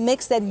to the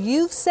mix that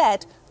you've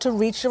set to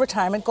reach your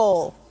retirement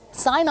goal.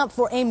 Sign up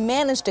for a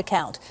managed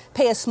account.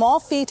 Pay a small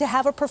fee to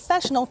have a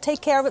professional take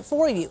care of it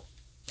for you.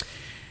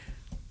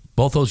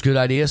 Both those good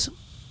ideas?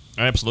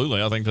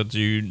 Absolutely. I think that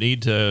you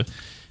need to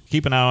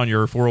keep an eye on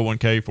your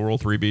 401k,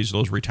 403bs.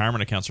 Those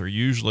retirement accounts are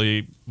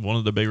usually one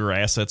of the bigger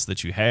assets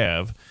that you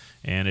have.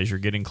 And as you're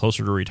getting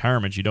closer to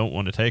retirement, you don't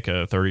want to take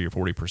a 30 or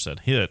 40%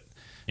 hit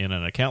in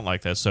an account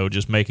like that. So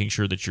just making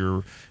sure that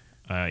you're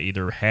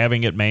either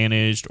having it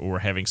managed or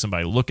having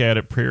somebody look at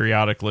it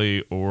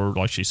periodically, or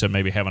like she said,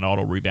 maybe have an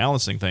auto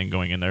rebalancing thing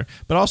going in there,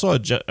 but also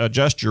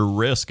adjust your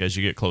risk as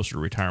you get closer to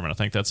retirement. I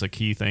think that's a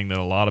key thing that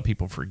a lot of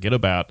people forget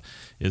about,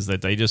 is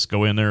that they just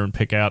go in there and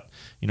pick out,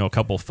 a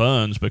couple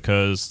funds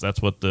because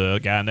that's what the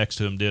guy next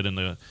to him did in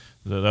the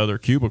other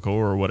cubicle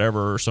or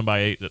whatever, or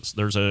somebody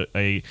there's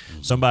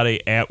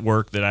somebody at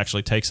work that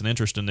actually takes an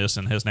interest in this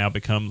and has now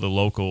become the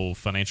local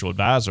financial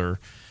advisor,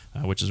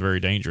 which is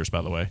very dangerous,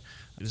 by the way.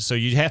 So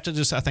you have to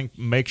just, I think,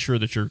 make sure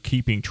that you're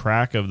keeping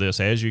track of this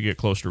as you get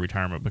closer to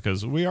retirement,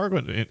 because we are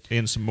going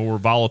in some more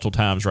volatile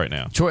times right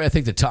now. Troy, I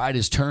think the tide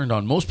is turned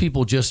on. Most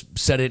people just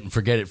set it and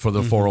forget it for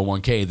the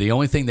 401k. The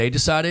only thing they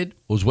decided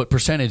was what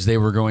percentage they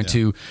were going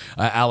to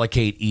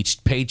allocate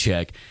each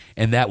paycheck,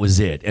 and that was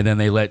it. And then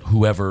they let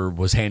whoever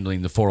was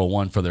handling the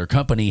 401 for their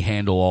company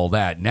handle all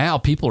that. Now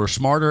people are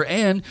smarter,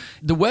 and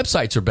the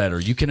websites are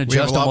better. You can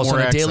adjust almost on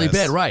a daily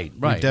bed. Right.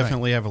 We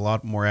definitely have a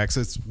lot more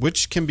access,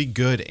 which can be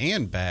good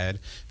and bad,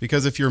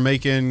 because if you're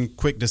making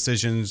quick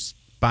decisions,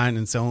 buying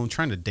and selling,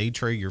 trying to day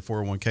trade your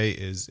 401k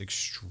is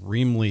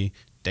extremely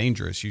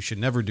dangerous. You should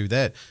never do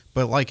that.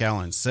 But like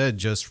Alan said,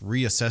 just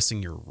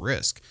reassessing your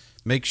risk.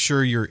 Make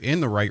sure you're in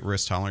the right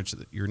risk tolerance,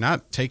 that you're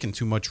not taking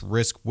too much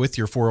risk with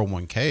your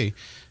 401k.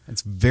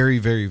 It's very,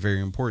 very,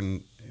 very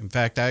important. In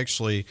fact, I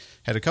actually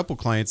had a couple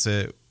clients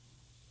that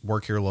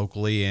work here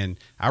locally, and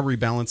I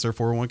rebalanced their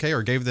 401k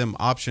or gave them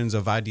options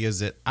of ideas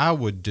that I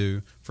would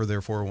do for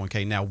their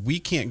 401k. Now, we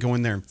can't go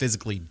in there and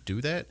physically do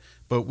that,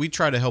 but we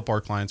try to help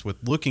our clients with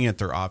looking at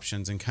their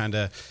options and kind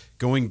of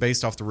going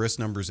based off the risk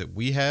numbers that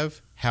we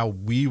have, how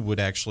we would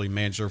actually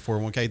manage their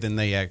 401k. Then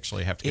they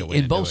actually have to go in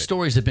and both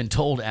stories have been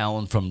told,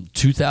 Alan, from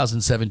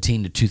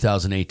 2017 to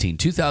 2018.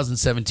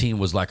 2017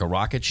 was like a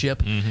rocket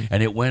ship,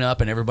 and it went up,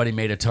 and everybody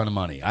made a ton of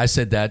money. I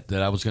said that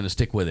I was going to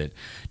stick with it.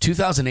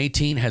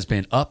 2018 has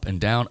been up and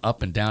down,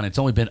 up and down. It's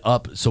only been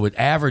up, so it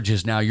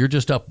averages now. You're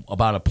just up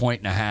about 1.5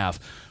 points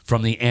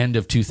from the end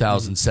of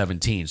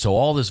 2017. So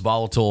all this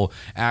volatile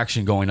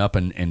action going up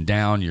and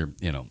down,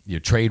 your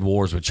trade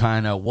wars with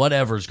China,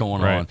 whatever's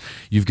going on,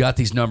 you've got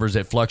these numbers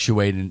that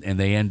fluctuate, and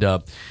they end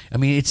up, I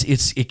mean,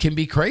 it can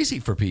be crazy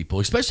for people,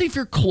 especially if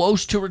you're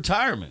close to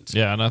retirement.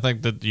 Yeah, and I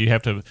think that you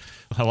have to,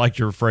 I like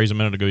your phrase a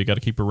minute ago, you got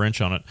to keep a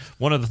wrench on it.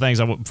 One of the things,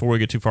 before we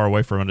get too far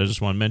away from it, I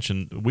just want to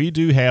mention, we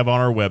do have on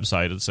our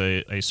website, it's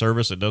a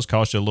service that does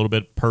cost you a little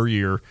bit per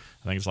year.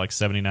 I think it's like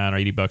 $79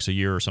 or $80 a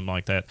year or something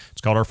like that. It's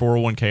called our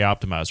 401k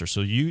Optimizer.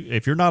 So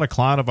if you're not a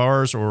client of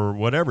ours or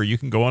whatever, you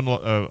can go on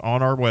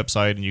our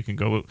website and you can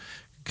go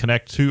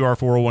connect to our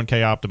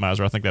 401k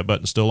Optimizer. I think that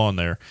button's still on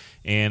there.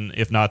 And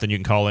if not, then you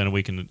can call in and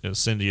we can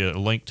send you a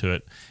link to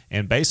it.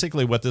 And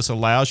basically what this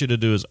allows you to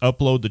do is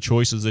upload the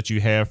choices that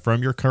you have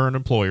from your current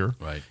employer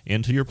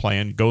into your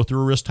plan, go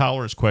through a risk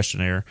tolerance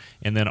questionnaire,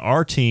 and then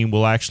our team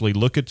will actually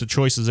look at the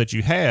choices that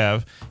you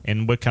have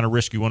and what kind of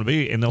risk you want to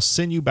be, and they'll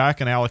send you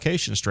back an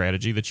allocation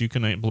strategy that you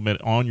can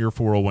implement on your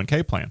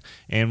 401k plan.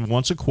 And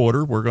once a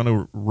quarter, we're going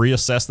to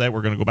reassess that.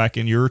 We're going to go back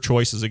in your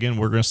choices again.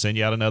 We're going to send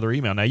you out another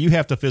email. Now, you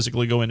have to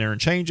physically go in there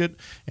and change it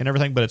and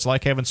everything, but it's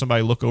like having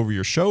somebody look over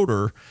your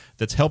shoulder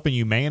that's helping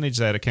you manage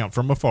that account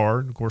from afar.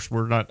 Of course,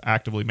 we're not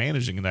actively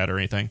managing that or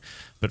anything,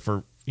 but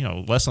for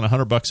less than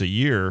 $100 a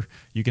year,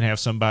 you can have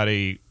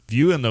somebody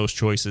viewing those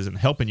choices and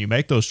helping you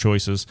make those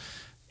choices,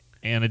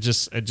 and it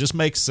just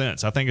makes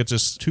sense. I think it's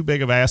just too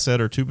big of an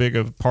asset or too big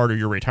of part of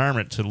your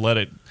retirement to let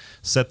it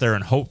sit there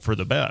and hope for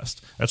the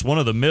best. That's one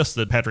of the myths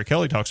that Patrick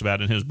Kelly talks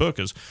about in his book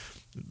is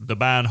the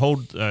buy and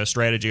hold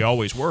strategy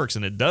always works,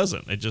 and it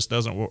doesn't. It just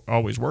doesn't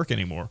always work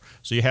anymore.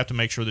 So you have to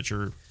make sure that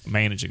you're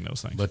managing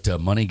those things.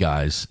 But money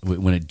guys,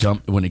 when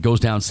it goes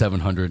down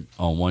 700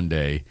 on one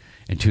day,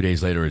 and 2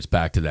 days later it's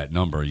back to that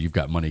number, you've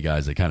got money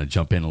guys that kind of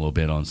jump in a little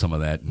bit on some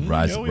of that and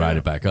ride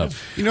it back up.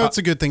 It's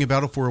a good thing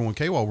about a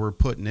 401k while we're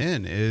putting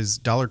in is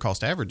dollar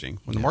cost averaging.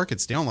 When the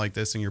market's down like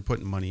this and you're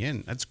putting money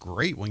in, that's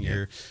great. When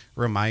you're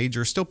around my age,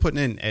 you're still putting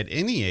in at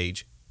any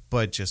age,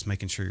 but just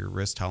making sure your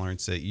risk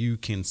tolerance that you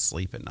can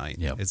sleep at night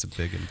is a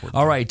big important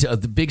All right,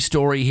 the big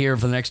story here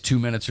for the next 2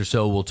 minutes or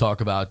so, we'll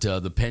talk about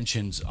the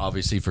pensions,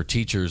 obviously, for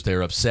teachers.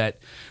 They're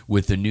upset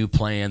with the new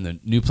plan. The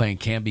new plan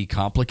can be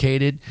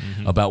complicated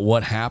about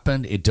what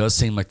happened. It does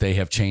seem like they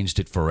have changed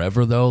it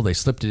forever, though. They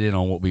slipped it in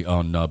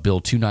on Bill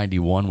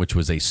 291, which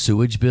was a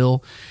sewage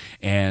bill,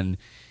 and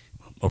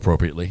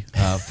appropriately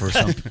for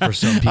some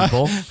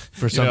people.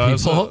 For some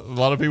people, a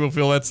lot of people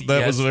feel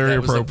that was very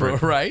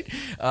appropriate, right?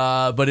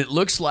 But it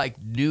looks like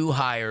new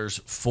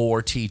hires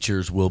for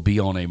teachers will be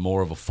on a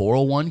more of a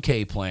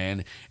 401k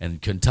plan,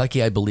 and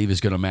Kentucky, I believe, is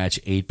going to match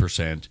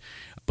 8%.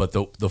 But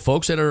the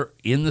folks that are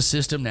in the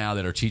system now,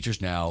 that are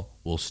teachers now,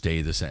 will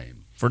stay the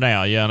same. For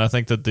now, yeah. And I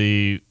think that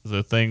the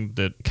thing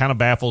that kind of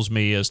baffles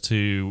me as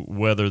to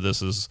whether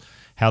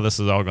how this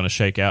is all going to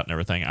shake out and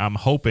everything. I'm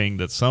hoping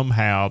that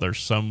somehow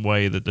there's some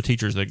way that the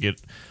teachers that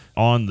get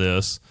on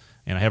this,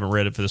 and I haven't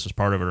read if this is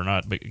part of it or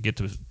not, but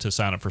get to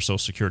sign up for Social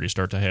Security,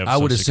 start to have I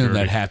would Social assume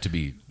Security. that have to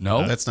be.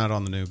 No? That's not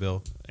on the new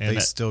bill. And they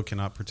still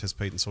cannot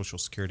participate in Social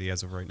Security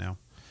as of right now.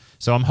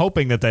 So I'm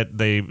hoping that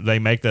they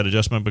make that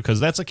adjustment, because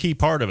that's a key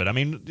part of it. I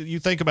mean, you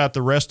think about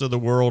the rest of the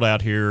world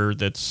out here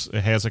that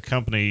has a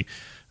company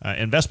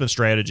investment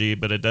strategy,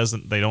 but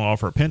they don't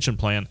offer a pension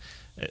plan.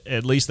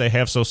 At least they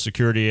have Social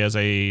Security as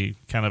a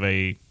kind of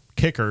a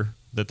kicker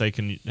that they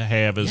can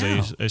have as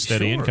a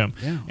steady income.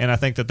 Yeah. And I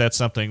think that that's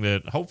something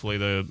that hopefully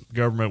the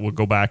government will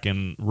go back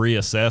and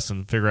reassess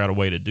and figure out a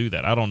way to do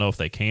that. I don't know if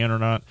they can or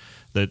not.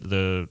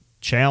 The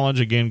challenge,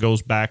 again,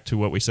 goes back to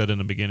what we said in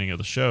the beginning of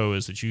the show,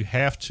 is that you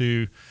have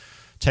to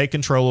take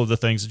control of the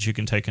things that you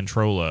can take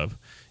control of.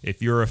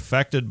 If you're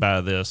affected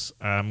by this,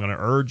 I'm going to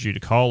urge you to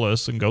call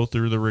us and go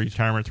through the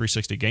Retirement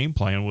 360 game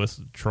plan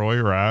with Troy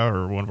or I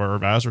or one of our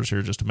advisors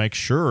here, just to make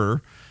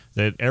sure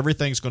that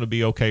everything's going to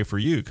be okay for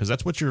you, because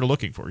that's what you're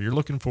looking for. You're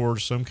looking for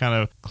some kind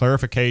of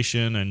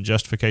clarification and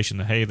justification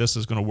that, hey, this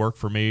is going to work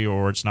for me,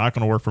 or it's not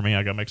going to work for me.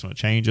 I got to make some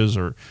changes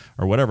or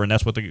whatever, and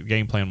that's what the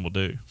game plan will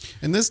do.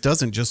 And this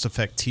doesn't just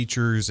affect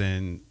teachers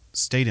and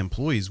state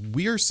employees.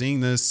 We are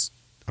seeing this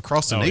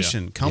across the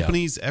nation.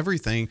 Companies,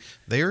 everything,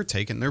 they are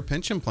taking their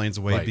pension plans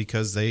away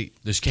because they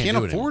can't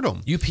afford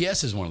them.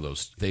 UPS is one of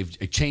those.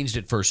 They've changed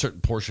it for a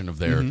certain portion of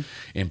their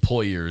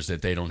employers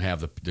that they don't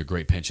have the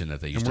great pension that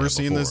they used to have. And we're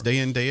seeing this day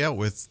in, day out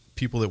with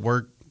people that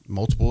work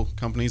multiple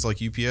companies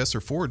like UPS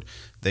or Ford.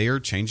 They are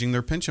changing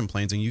their pension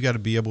plans, and you got to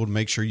be able to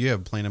make sure you have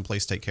a plan in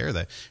place to take care of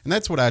that. And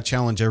that's what I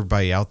challenge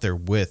everybody out there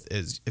with,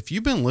 is if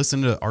you've been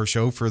listening to our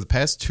show for the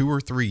past 2 or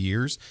 3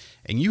 years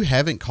and you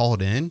haven't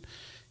called in,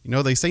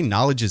 they say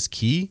knowledge is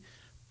key,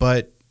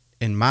 but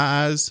in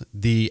my eyes,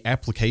 the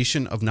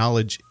application of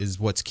knowledge is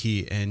what's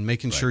key, and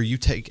making sure you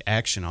take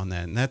action on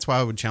that. And that's why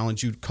I would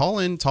challenge you to call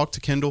in, talk to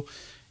Kendall,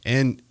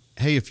 and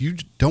hey, if you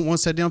don't want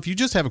to sit down, if you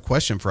just have a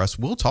question for us,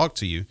 we'll talk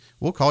to you.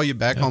 We'll call you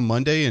back on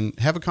Monday and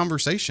have a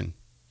conversation.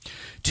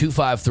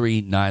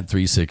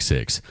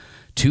 253-9366.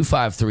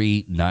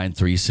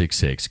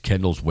 253-9366.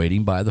 Kendall's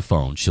waiting by the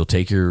phone. She'll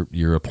take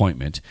your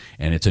appointment,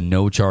 and it's a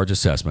no-charge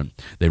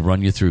assessment. They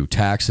run you through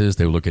taxes.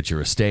 They look at your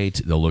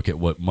estate. They'll look at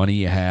what money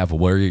you have,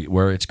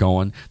 where it's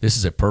going. This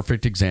is a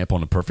perfect example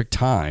and a perfect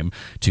time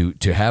to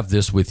have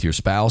this with your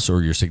spouse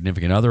or your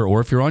significant other, or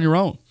if you're on your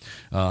own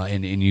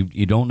and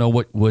you don't know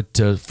what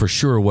for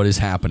sure what is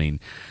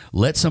happening.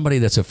 Let somebody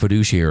that's a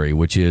fiduciary,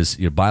 which is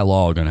by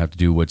law going to have to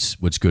do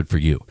what's good for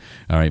you.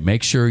 All right,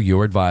 make sure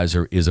your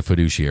advisor is a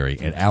fiduciary.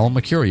 And Alan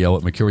Mercurio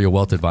at Mercurio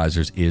Wealth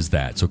Advisors is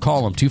that. So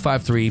call him,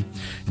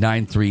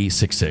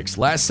 253-9366.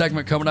 Last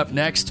segment coming up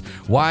next.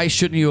 Why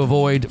shouldn't you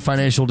avoid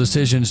financial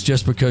decisions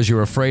just because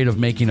you're afraid of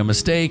making a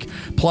mistake?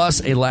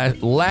 Plus a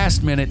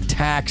last-minute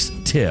tax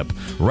tip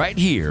right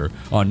here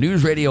on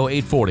News Radio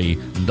 840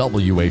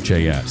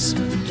 WHAS.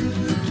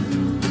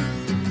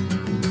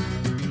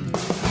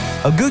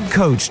 A good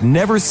coach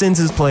never sends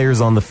his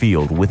players on the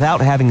field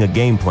without having a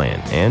game plan,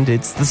 and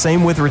it's the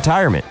same with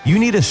retirement. You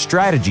need a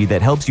strategy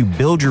that helps you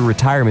build your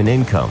retirement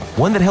income,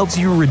 one that helps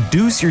you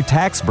reduce your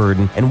tax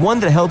burden, and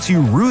one that helps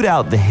you root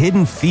out the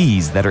hidden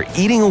fees that are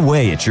eating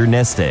away at your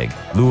nest egg.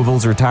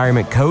 Louisville's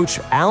retirement coach,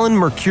 Alan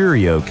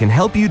Mercurio, can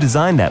help you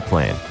design that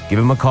plan. Give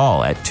him a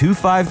call at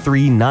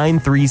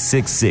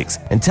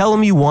 253-9366 and tell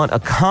him you want a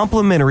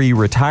complimentary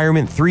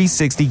Retirement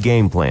 360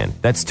 game plan.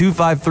 That's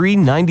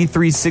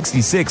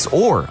 253-9366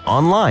 or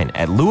online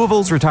at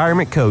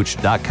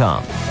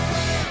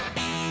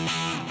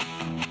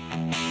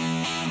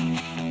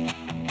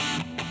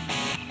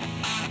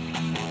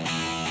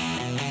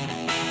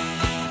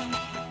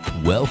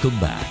Welcome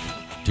back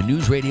to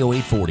News Radio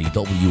 840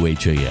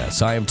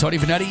 WHAS. I am Tony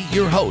Vanetti,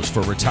 your host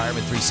for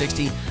Retirement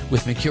 360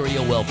 with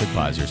Mercurio Wealth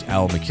Advisors.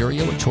 Al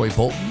Mercurio and Troy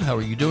Bolton. How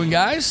are you doing,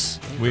 guys?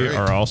 We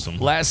are awesome.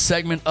 Last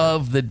segment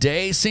of the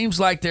day.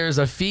 Seems like there's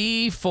a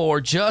fee for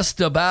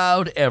just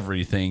about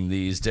everything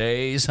these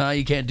days.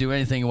 You can't do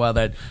anything while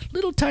that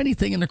little tiny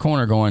thing in the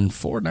corner going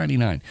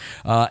 $4.99.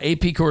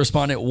 AP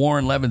correspondent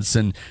Warren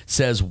Levinson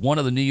says one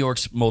of the New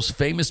York's most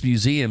famous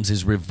museums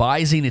is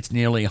revising its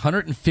nearly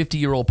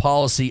 150-year-old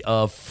policy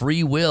of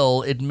free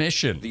will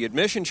admission. The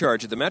admission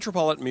charge at the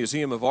Metropolitan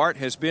Museum of Art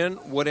has been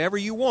whatever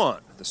you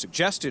want. The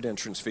suggested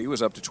entrance fee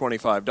was up to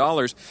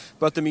 $25,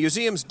 but the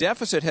museum's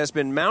deficit has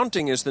been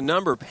mounting as the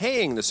number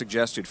paying the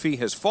suggested fee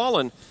has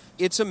fallen.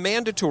 It's a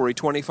mandatory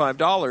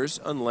 $25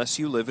 unless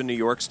you live in New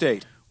York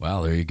State.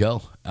 Wow, there you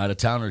go.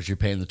 Out-of-towners, you're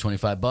paying the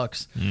 $25.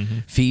 Mm-hmm.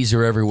 Fees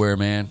are everywhere,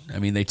 man. I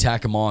mean, they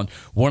tack them on.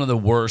 One of the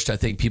worst I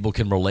think people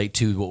can relate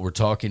to what we're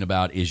talking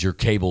about is your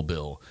cable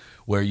bill,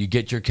 where you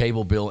get your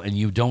cable bill and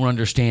you don't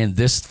understand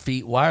this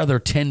fee. Why are there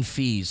 10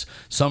 fees?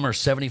 Some are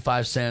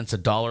 75 cents,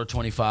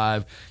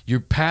 $1.25. You're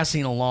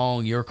passing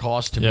along your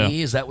cost to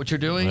me. Is that what you're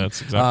doing?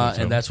 That's exactly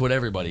so. And that's what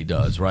everybody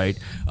does, right?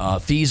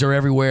 Fees are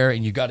everywhere,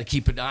 and you got to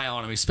keep an eye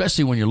on them,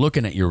 especially when you're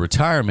looking at your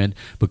retirement,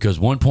 because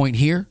 1 point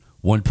here,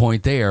 1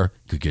 point there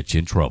could get you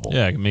in trouble.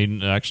 Yeah, I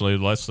mean, actually,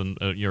 less than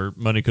your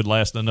money could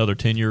last another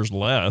 10 years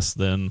less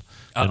than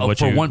what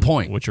for 1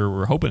 point, what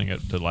you're hoping it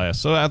to last.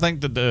 So I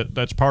think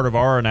that's part of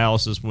our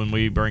analysis when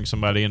we bring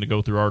somebody in to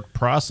go through our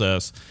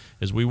process.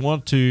 Is we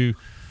want to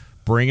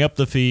bring up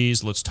the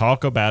fees. Let's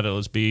talk about it.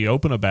 Let's be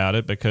open about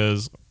it,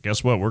 because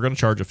guess what? We're going to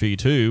charge a fee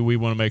too. We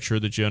want to make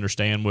sure that you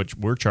understand what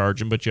we're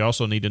charging, but you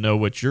also need to know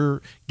what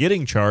you're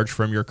getting charged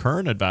from your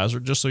current advisor,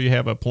 just so you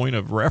have a point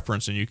of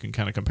reference and you can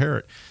kind of compare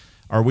it.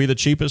 Are we the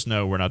cheapest?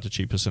 No, we're not the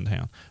cheapest in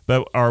town.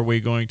 But are we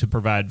going to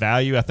provide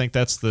value? I think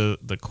that's the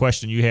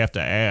question you have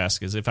to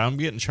ask, is if I'm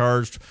getting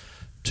charged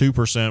 2%,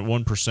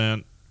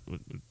 1%,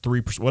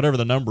 3%, whatever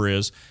the number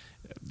is,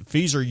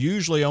 fees are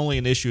usually only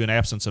an issue in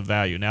absence of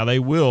value. Now, they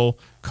will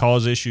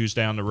cause issues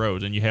down the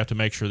road, and you have to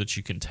make sure that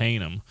you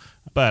contain them.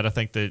 But I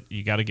think that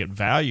you got to get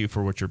value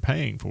for what you're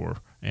paying for,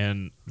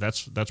 and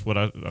that's what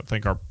I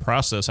think our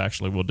process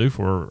actually will do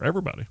for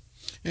everybody.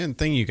 And the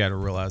thing you got to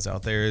realize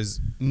out there is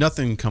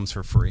nothing comes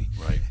for free.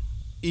 Right.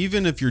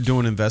 Even if you're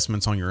doing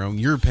investments on your own,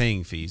 you're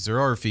paying fees. There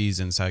are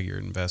fees inside your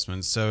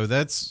investments. So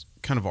that's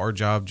kind of our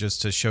job,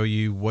 just to show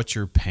you what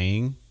you're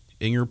paying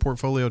in your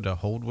portfolio to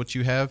hold what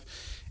you have,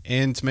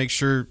 and to make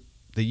sure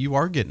that you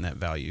are getting that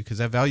value, because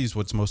that value is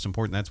what's most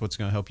important. That's what's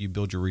going to help you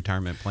build your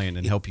retirement plan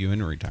and help you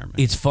in retirement.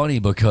 It's funny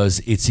because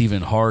it's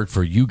even hard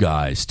for you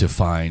guys to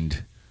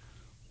find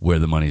where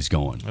the money's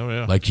going. Oh,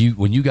 yeah. Like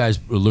when you guys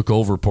look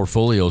over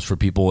portfolios for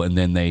people, and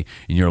then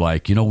you're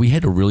like, we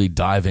had to really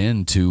dive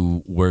into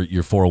where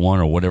your 401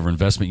 or whatever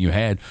investment you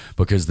had,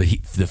 because the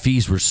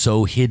fees were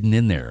so hidden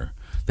in there.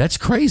 That's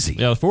crazy.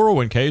 Yeah, the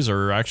 401ks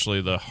are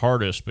actually the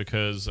hardest,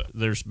 because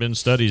there's been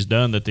studies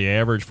done that the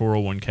average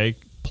 401k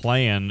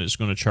plan is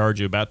going to charge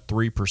you about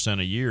 3%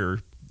 a year,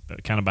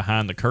 kind of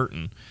behind the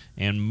curtain.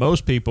 And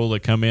most people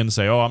that come in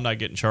say, I'm not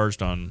getting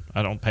charged I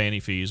don't pay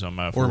any fees on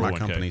my 401k. Or my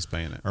company's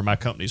paying it. Or my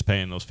company's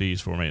paying those fees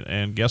for me.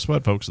 And guess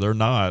what, folks? They're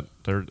not.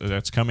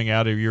 That's coming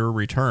out of your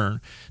return.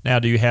 Now,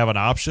 do you have an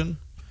option?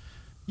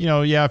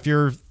 If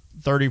you're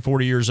 30,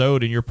 40 years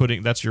old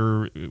and that's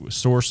your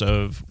source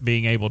of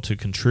being able to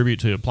contribute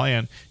to a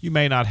plan, you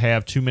may not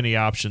have too many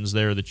options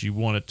there that you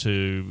want it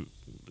to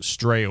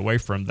stray away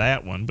from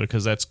that one,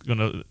 because that's going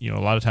to,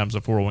 a lot of times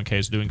the 401k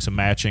is doing some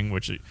matching,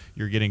 which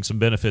you're getting some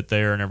benefit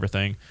there and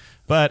everything.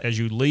 But as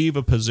you leave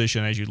a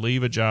position, as you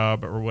leave a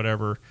job or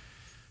whatever,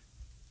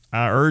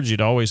 I urge you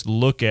to always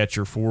look at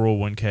your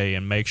 401k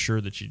and make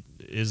sure that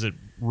is it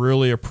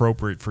really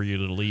appropriate for you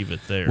to leave it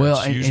there. Well,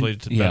 it's usually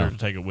better to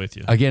take it with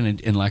you. Again,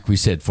 and like we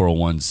said,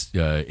 401s,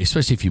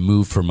 especially if you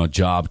move from a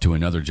job to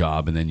another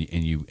job, and then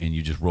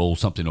you just roll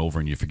something over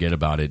and you forget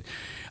about it.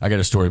 I got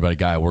a story about a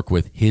guy I work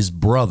with. His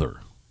brother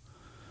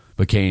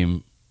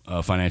became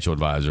a financial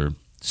advisor.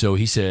 So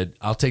he said,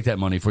 I'll take that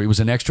money for you. It was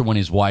an extra one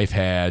his wife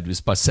had. It was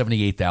about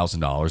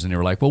 $78,000. And they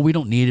were like, well, we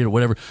don't need it or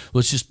whatever.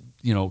 Let's just,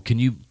 can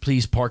you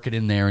please park it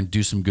in there and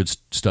do some good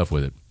stuff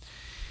with it?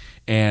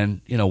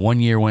 And, 1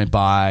 year went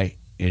by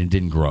and it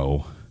didn't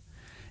grow.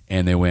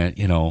 And they went,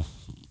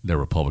 they're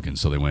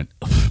Republicans, so they went,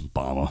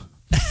 Obama.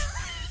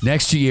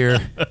 Next year,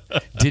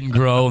 didn't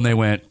grow, and they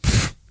went,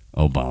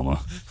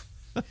 Obama.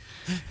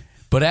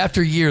 But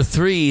after year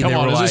 3, Come they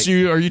on, were is like, this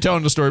you? Are you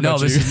telling the story about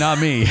no, you? this is not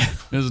me.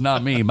 This is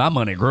not me. My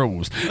money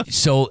grows.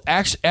 So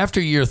after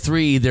year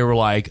 3, they were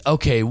like,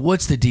 okay,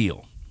 what's the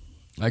deal?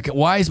 Like,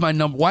 why is my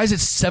number? Why is it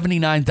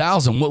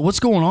 79,000? What's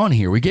going on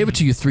here? We gave it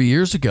to you 3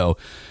 years ago.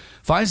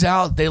 Finds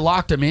out they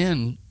locked him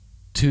in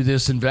to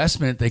this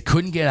investment they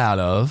couldn't get out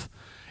of,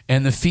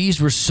 and the fees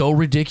were so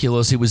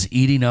ridiculous it was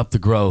eating up the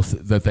growth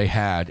that they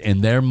had,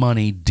 and their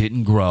money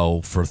didn't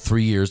grow for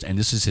 3 years. And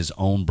this is his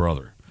own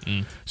brother.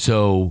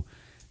 So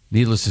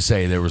Needless to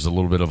say, there was a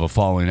little bit of a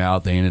falling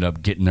out. They ended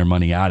up getting their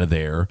money out of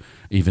there,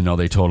 even though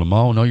they told them,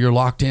 "Oh no, you're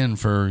locked in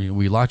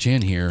we locked you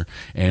in here."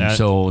 And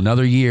so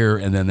another year,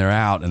 and then they're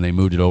out, and they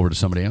moved it over to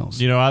somebody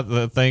else. You know,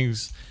 the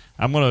things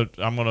I'm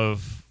gonna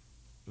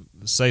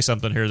say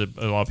something here that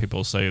a lot of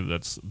people say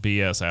that's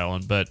BS,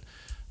 Alan, but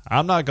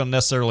I'm not going to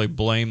necessarily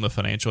blame the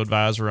financial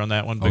advisor on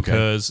that one,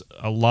 because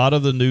a lot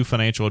of the new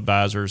financial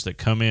advisors that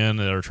come in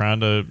that are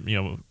trying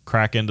to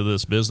crack into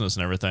this business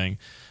and everything,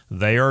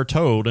 they are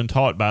told and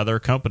taught by their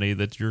company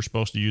that you're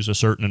supposed to use a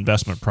certain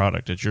investment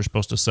product, that you're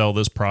supposed to sell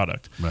this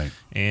product. Right.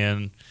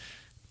 And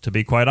to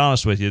be quite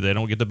honest with you, they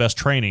don't get the best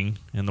training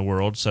in the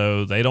world,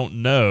 so they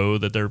don't know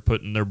that they're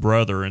putting their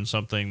brother in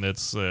something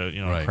that's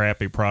a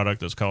crappy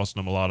product that's costing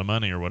them a lot of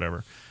money or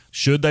whatever.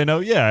 Should they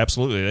know? Yeah,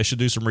 absolutely. They should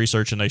do some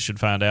research and they should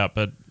find out.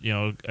 But,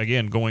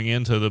 again, going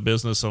into the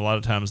business, a lot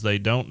of times they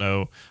don't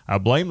know. I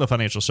blame the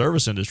financial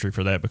service industry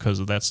for that,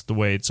 because that's the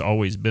way it's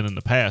always been in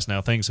the past.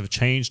 Now, things have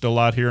changed a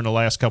lot here in the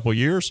last couple of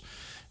years.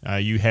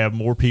 You have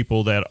more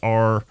people that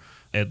are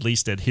at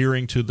least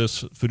adhering to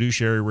this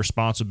fiduciary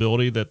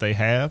responsibility that they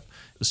have.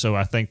 So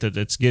I think that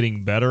it's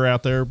getting better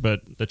out there.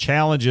 But the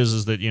challenge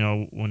is that,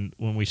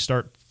 when we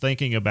start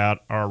thinking about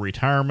our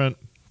retirement,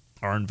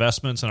 our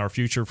investments, and our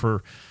future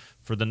for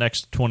the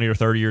next 20 or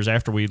 30 years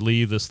after we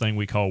leave this thing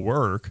we call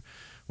work,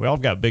 we all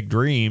got big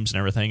dreams and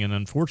everything, and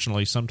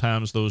unfortunately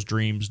sometimes those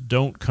dreams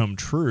don't come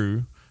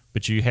true,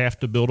 but you have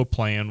to build a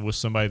plan with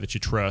somebody that you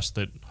trust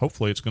that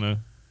hopefully it's going to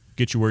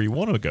get you where you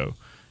want to go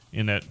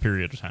in that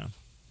period of time.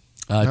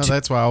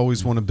 That's why I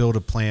always want to build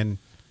a plan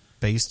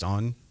based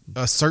on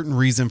a certain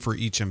reason for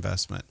each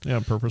investment.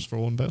 Yeah,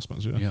 purposeful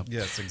investments. Yeah. Yep.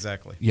 Yes,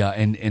 exactly. Yeah,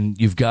 and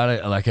you've got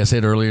to, like I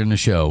said earlier in the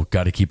show,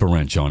 got to keep a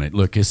wrench on it.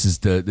 Look,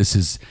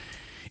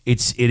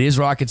 it is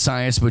rocket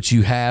science, but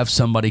you have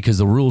somebody, because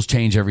the rules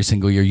change every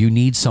single year. You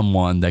need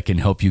someone that can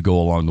help you go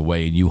along the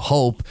way, and you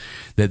hope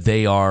that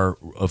they are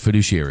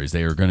fiduciaries.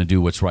 They are going to do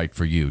what's right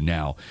for you.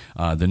 Now,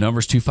 the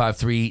number's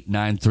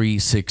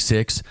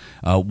 253-9366.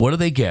 What do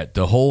they get?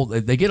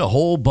 They get a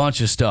whole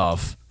bunch of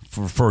stuff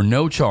for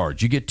no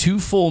charge. You get 2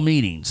 full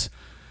meetings,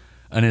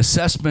 an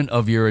assessment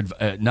of your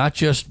not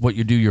just what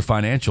you do, your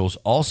financials,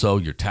 also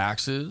your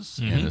taxes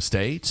and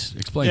estates.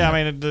 Explain. Yeah, that.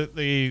 I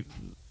mean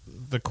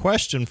the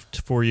question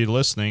for you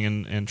listening,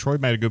 and Troy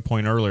made a good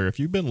point earlier. If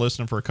you've been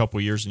listening for a couple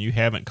of years and you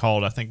haven't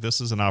called, I think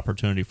this is an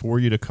opportunity for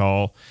you to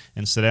call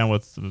and sit down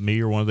with me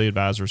or one of the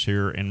advisors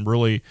here and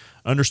really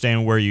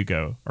understand where you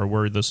go or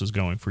where this is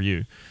going for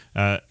you.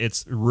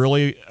 It's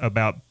really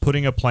about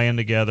putting a plan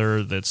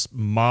together that's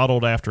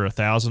modeled after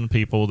 1,000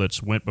 people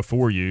that's went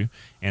before you,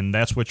 and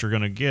that's what you're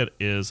going to get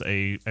is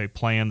a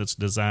plan that's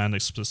designed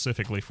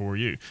specifically for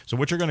you. So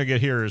what you're going to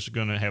get here is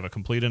going to have a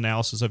complete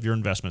analysis of your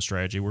investment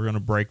strategy. We're going to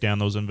break down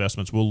those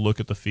investments. We'll look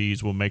at the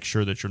fees. We'll make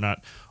sure that you're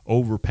not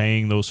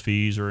overpaying those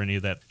fees or any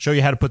of that. Show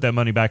you how to put that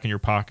money back in your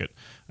pocket.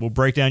 We'll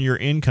break down your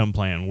income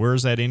plan.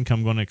 Where's that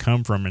income going to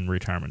come from in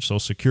retirement? Social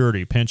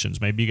Security,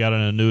 pensions. Maybe you got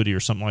an annuity or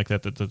something like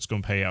that that's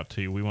going to pay out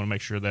to you. We want to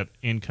make sure that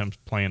income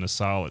plan is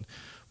solid.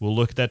 We'll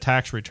look at that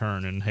tax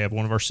return and have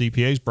one of our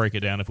CPAs break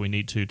it down if we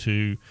need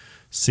to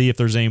see if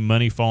there's any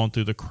money falling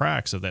through the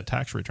cracks of that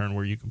tax return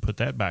where you can put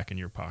that back in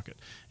your pocket.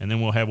 And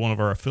then we'll have one of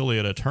our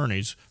affiliate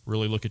attorneys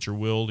really look at your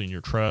will and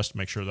your trust,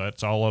 make sure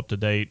that's all up to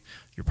date,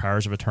 your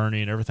powers of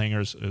attorney and everything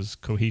is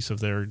cohesive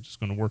there. It's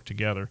going to work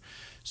together.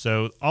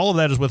 So all of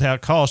that is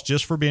without cost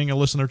just for being a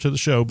listener to the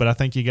show, but I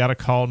think you got to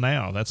call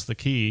now. That's the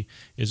key,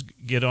 is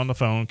get on the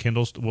phone.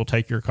 Kendall will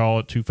take your call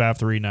at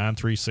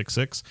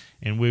 253-9366,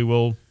 and we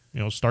will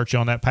start you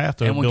on that path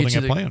to building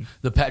a plan.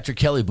 The Patrick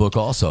Kelly book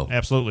also.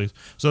 Absolutely.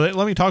 So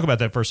let me talk about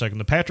that for a second.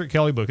 The Patrick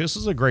Kelly book, this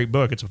is a great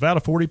book. It's about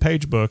a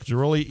 40-page book. It's a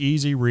really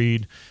easy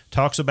read.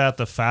 Talks about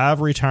the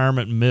 5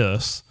 retirement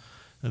myths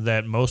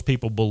that most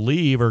people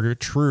believe are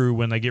true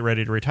when they get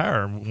ready to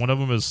retire. One of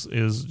them is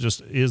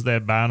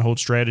that buy and hold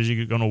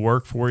strategy going to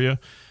work for you?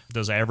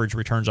 Does average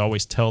returns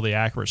always tell the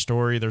accurate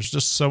story? There's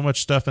just so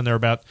much stuff in there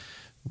about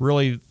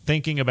really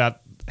thinking about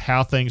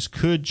how things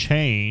could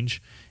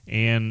change.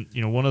 And,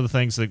 one of the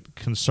things that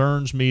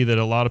concerns me that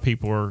a lot of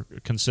people are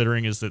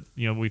considering is that,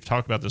 we've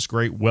talked about this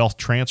great wealth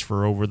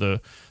transfer over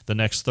the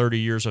next 30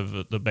 years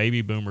of the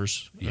baby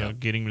boomers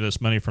getting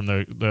this money from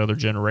the other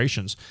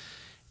generations.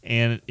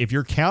 And if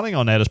you're counting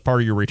on that as part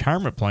of your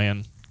retirement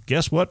plan,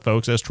 guess what,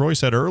 folks? As Troy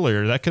said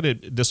earlier, that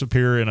could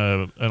disappear in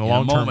a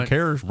long-term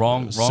care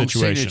wrong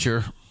situation.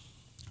 Signature.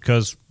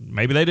 Because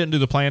maybe they didn't do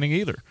the planning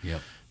either. Yep.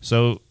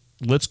 So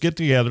let's get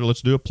together.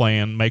 Let's do a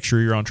plan. Make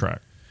sure you're on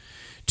track.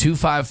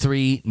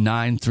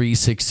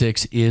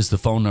 253-9366 is the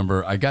phone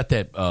number. I got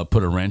that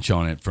put a wrench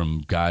on it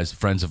from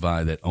friends of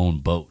mine that own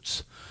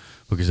boats,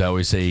 because I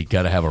always say you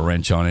got to have a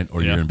wrench on it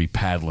or you're going to be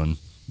paddling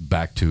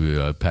back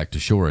to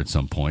shore at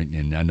some point.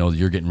 And I know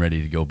you're getting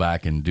ready to go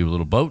back and do a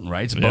little boating,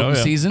 right? It's boating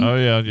season. Oh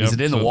yeah. Is it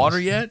in the water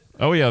yet?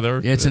 Oh yeah,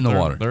 it's in the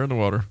water. They're in the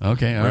water.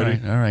 Okay, all right.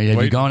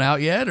 Have you gone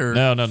out yet? Or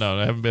no,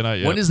 I haven't been out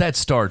yet. When does that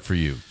start for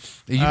you?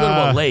 You go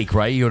to a lake,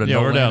 right? You go to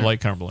we're down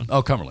Lake Cumberland.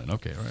 Oh, Cumberland.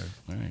 Okay, all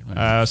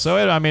right. So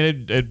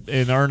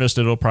in earnest,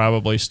 it'll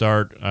probably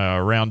start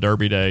around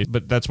Derby Day,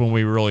 but that's when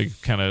we really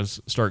kind of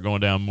start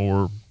going down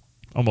more.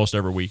 Almost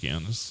every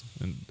weekend is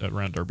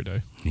around Derby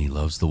Day. He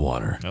loves the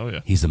water. Oh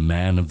yeah, he's a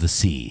man of the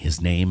sea. His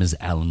name is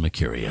Alan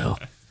Mercurio.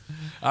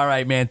 All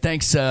right, man.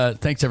 Thanks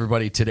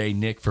everybody today.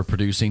 Nick for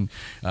producing,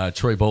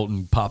 Troy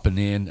Bolton popping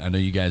in. I know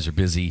you guys are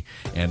busy,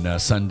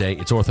 and Sunday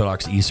it's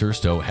Orthodox Easter,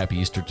 so happy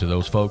Easter to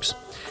those folks.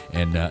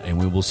 And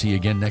we will see you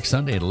again next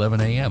Sunday at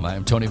 11 a.m. I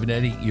am Tony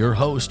Vanetti, your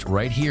host,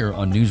 right here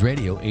on News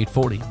Radio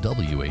 840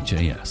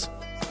 WHAS.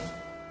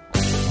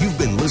 You've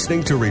been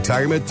listening to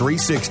Retirement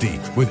 360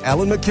 with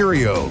Alan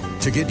Mercurio.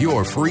 To get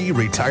your free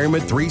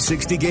Retirement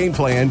 360 game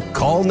plan,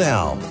 call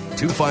now.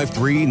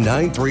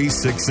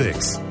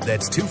 253-9366.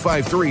 That's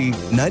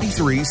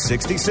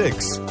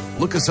 253-9366.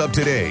 Look us up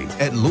today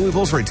at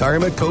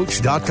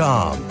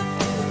Louisville'sRetirementCoach.com.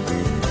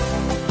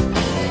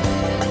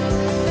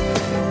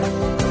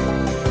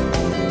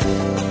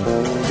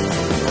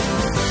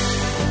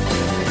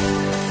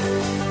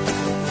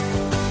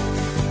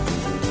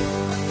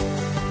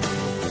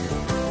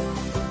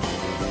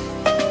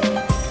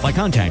 By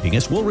contacting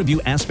us, we'll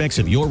review aspects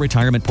of your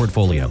retirement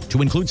portfolio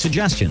to include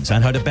suggestions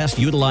on how to best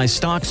utilize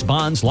stocks,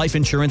 bonds, life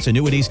insurance,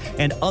 annuities,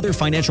 and other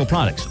financial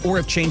products, or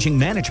if changing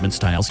management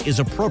styles is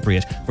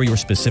appropriate for your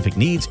specific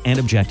needs and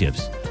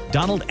objectives.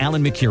 Donald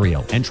Allen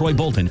Mercurio and Troy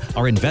Bolton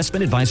are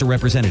investment advisor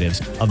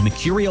representatives of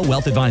Mercurio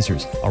Wealth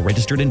Advisors, a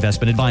registered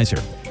investment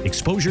advisor.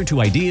 Exposure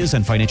to ideas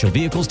and financial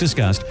vehicles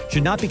discussed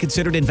should not be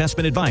considered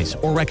investment advice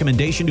or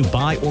recommendation to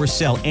buy or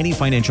sell any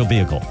financial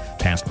vehicle.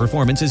 Past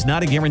performance is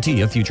not a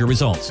guarantee of future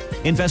results.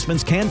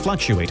 Investments can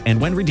fluctuate and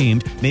when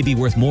redeemed may be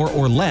worth more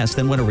or less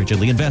than when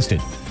originally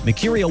invested.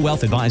 Mercurio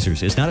Wealth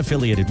Advisors is not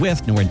affiliated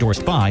with nor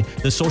endorsed by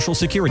the Social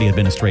Security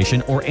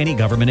Administration or any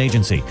government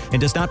agency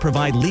and does not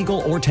provide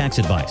legal or tax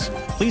advice.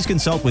 Please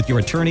consult with your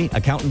attorney,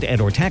 accountant,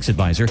 and/or tax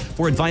advisor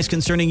for advice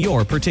concerning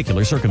your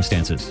particular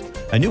circumstances.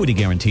 Annuity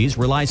guarantees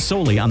rely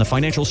solely on the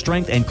financial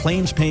strength and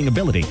claims-paying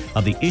ability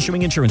of the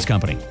issuing insurance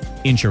company.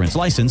 Insurance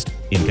licensed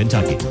in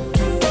Kentucky.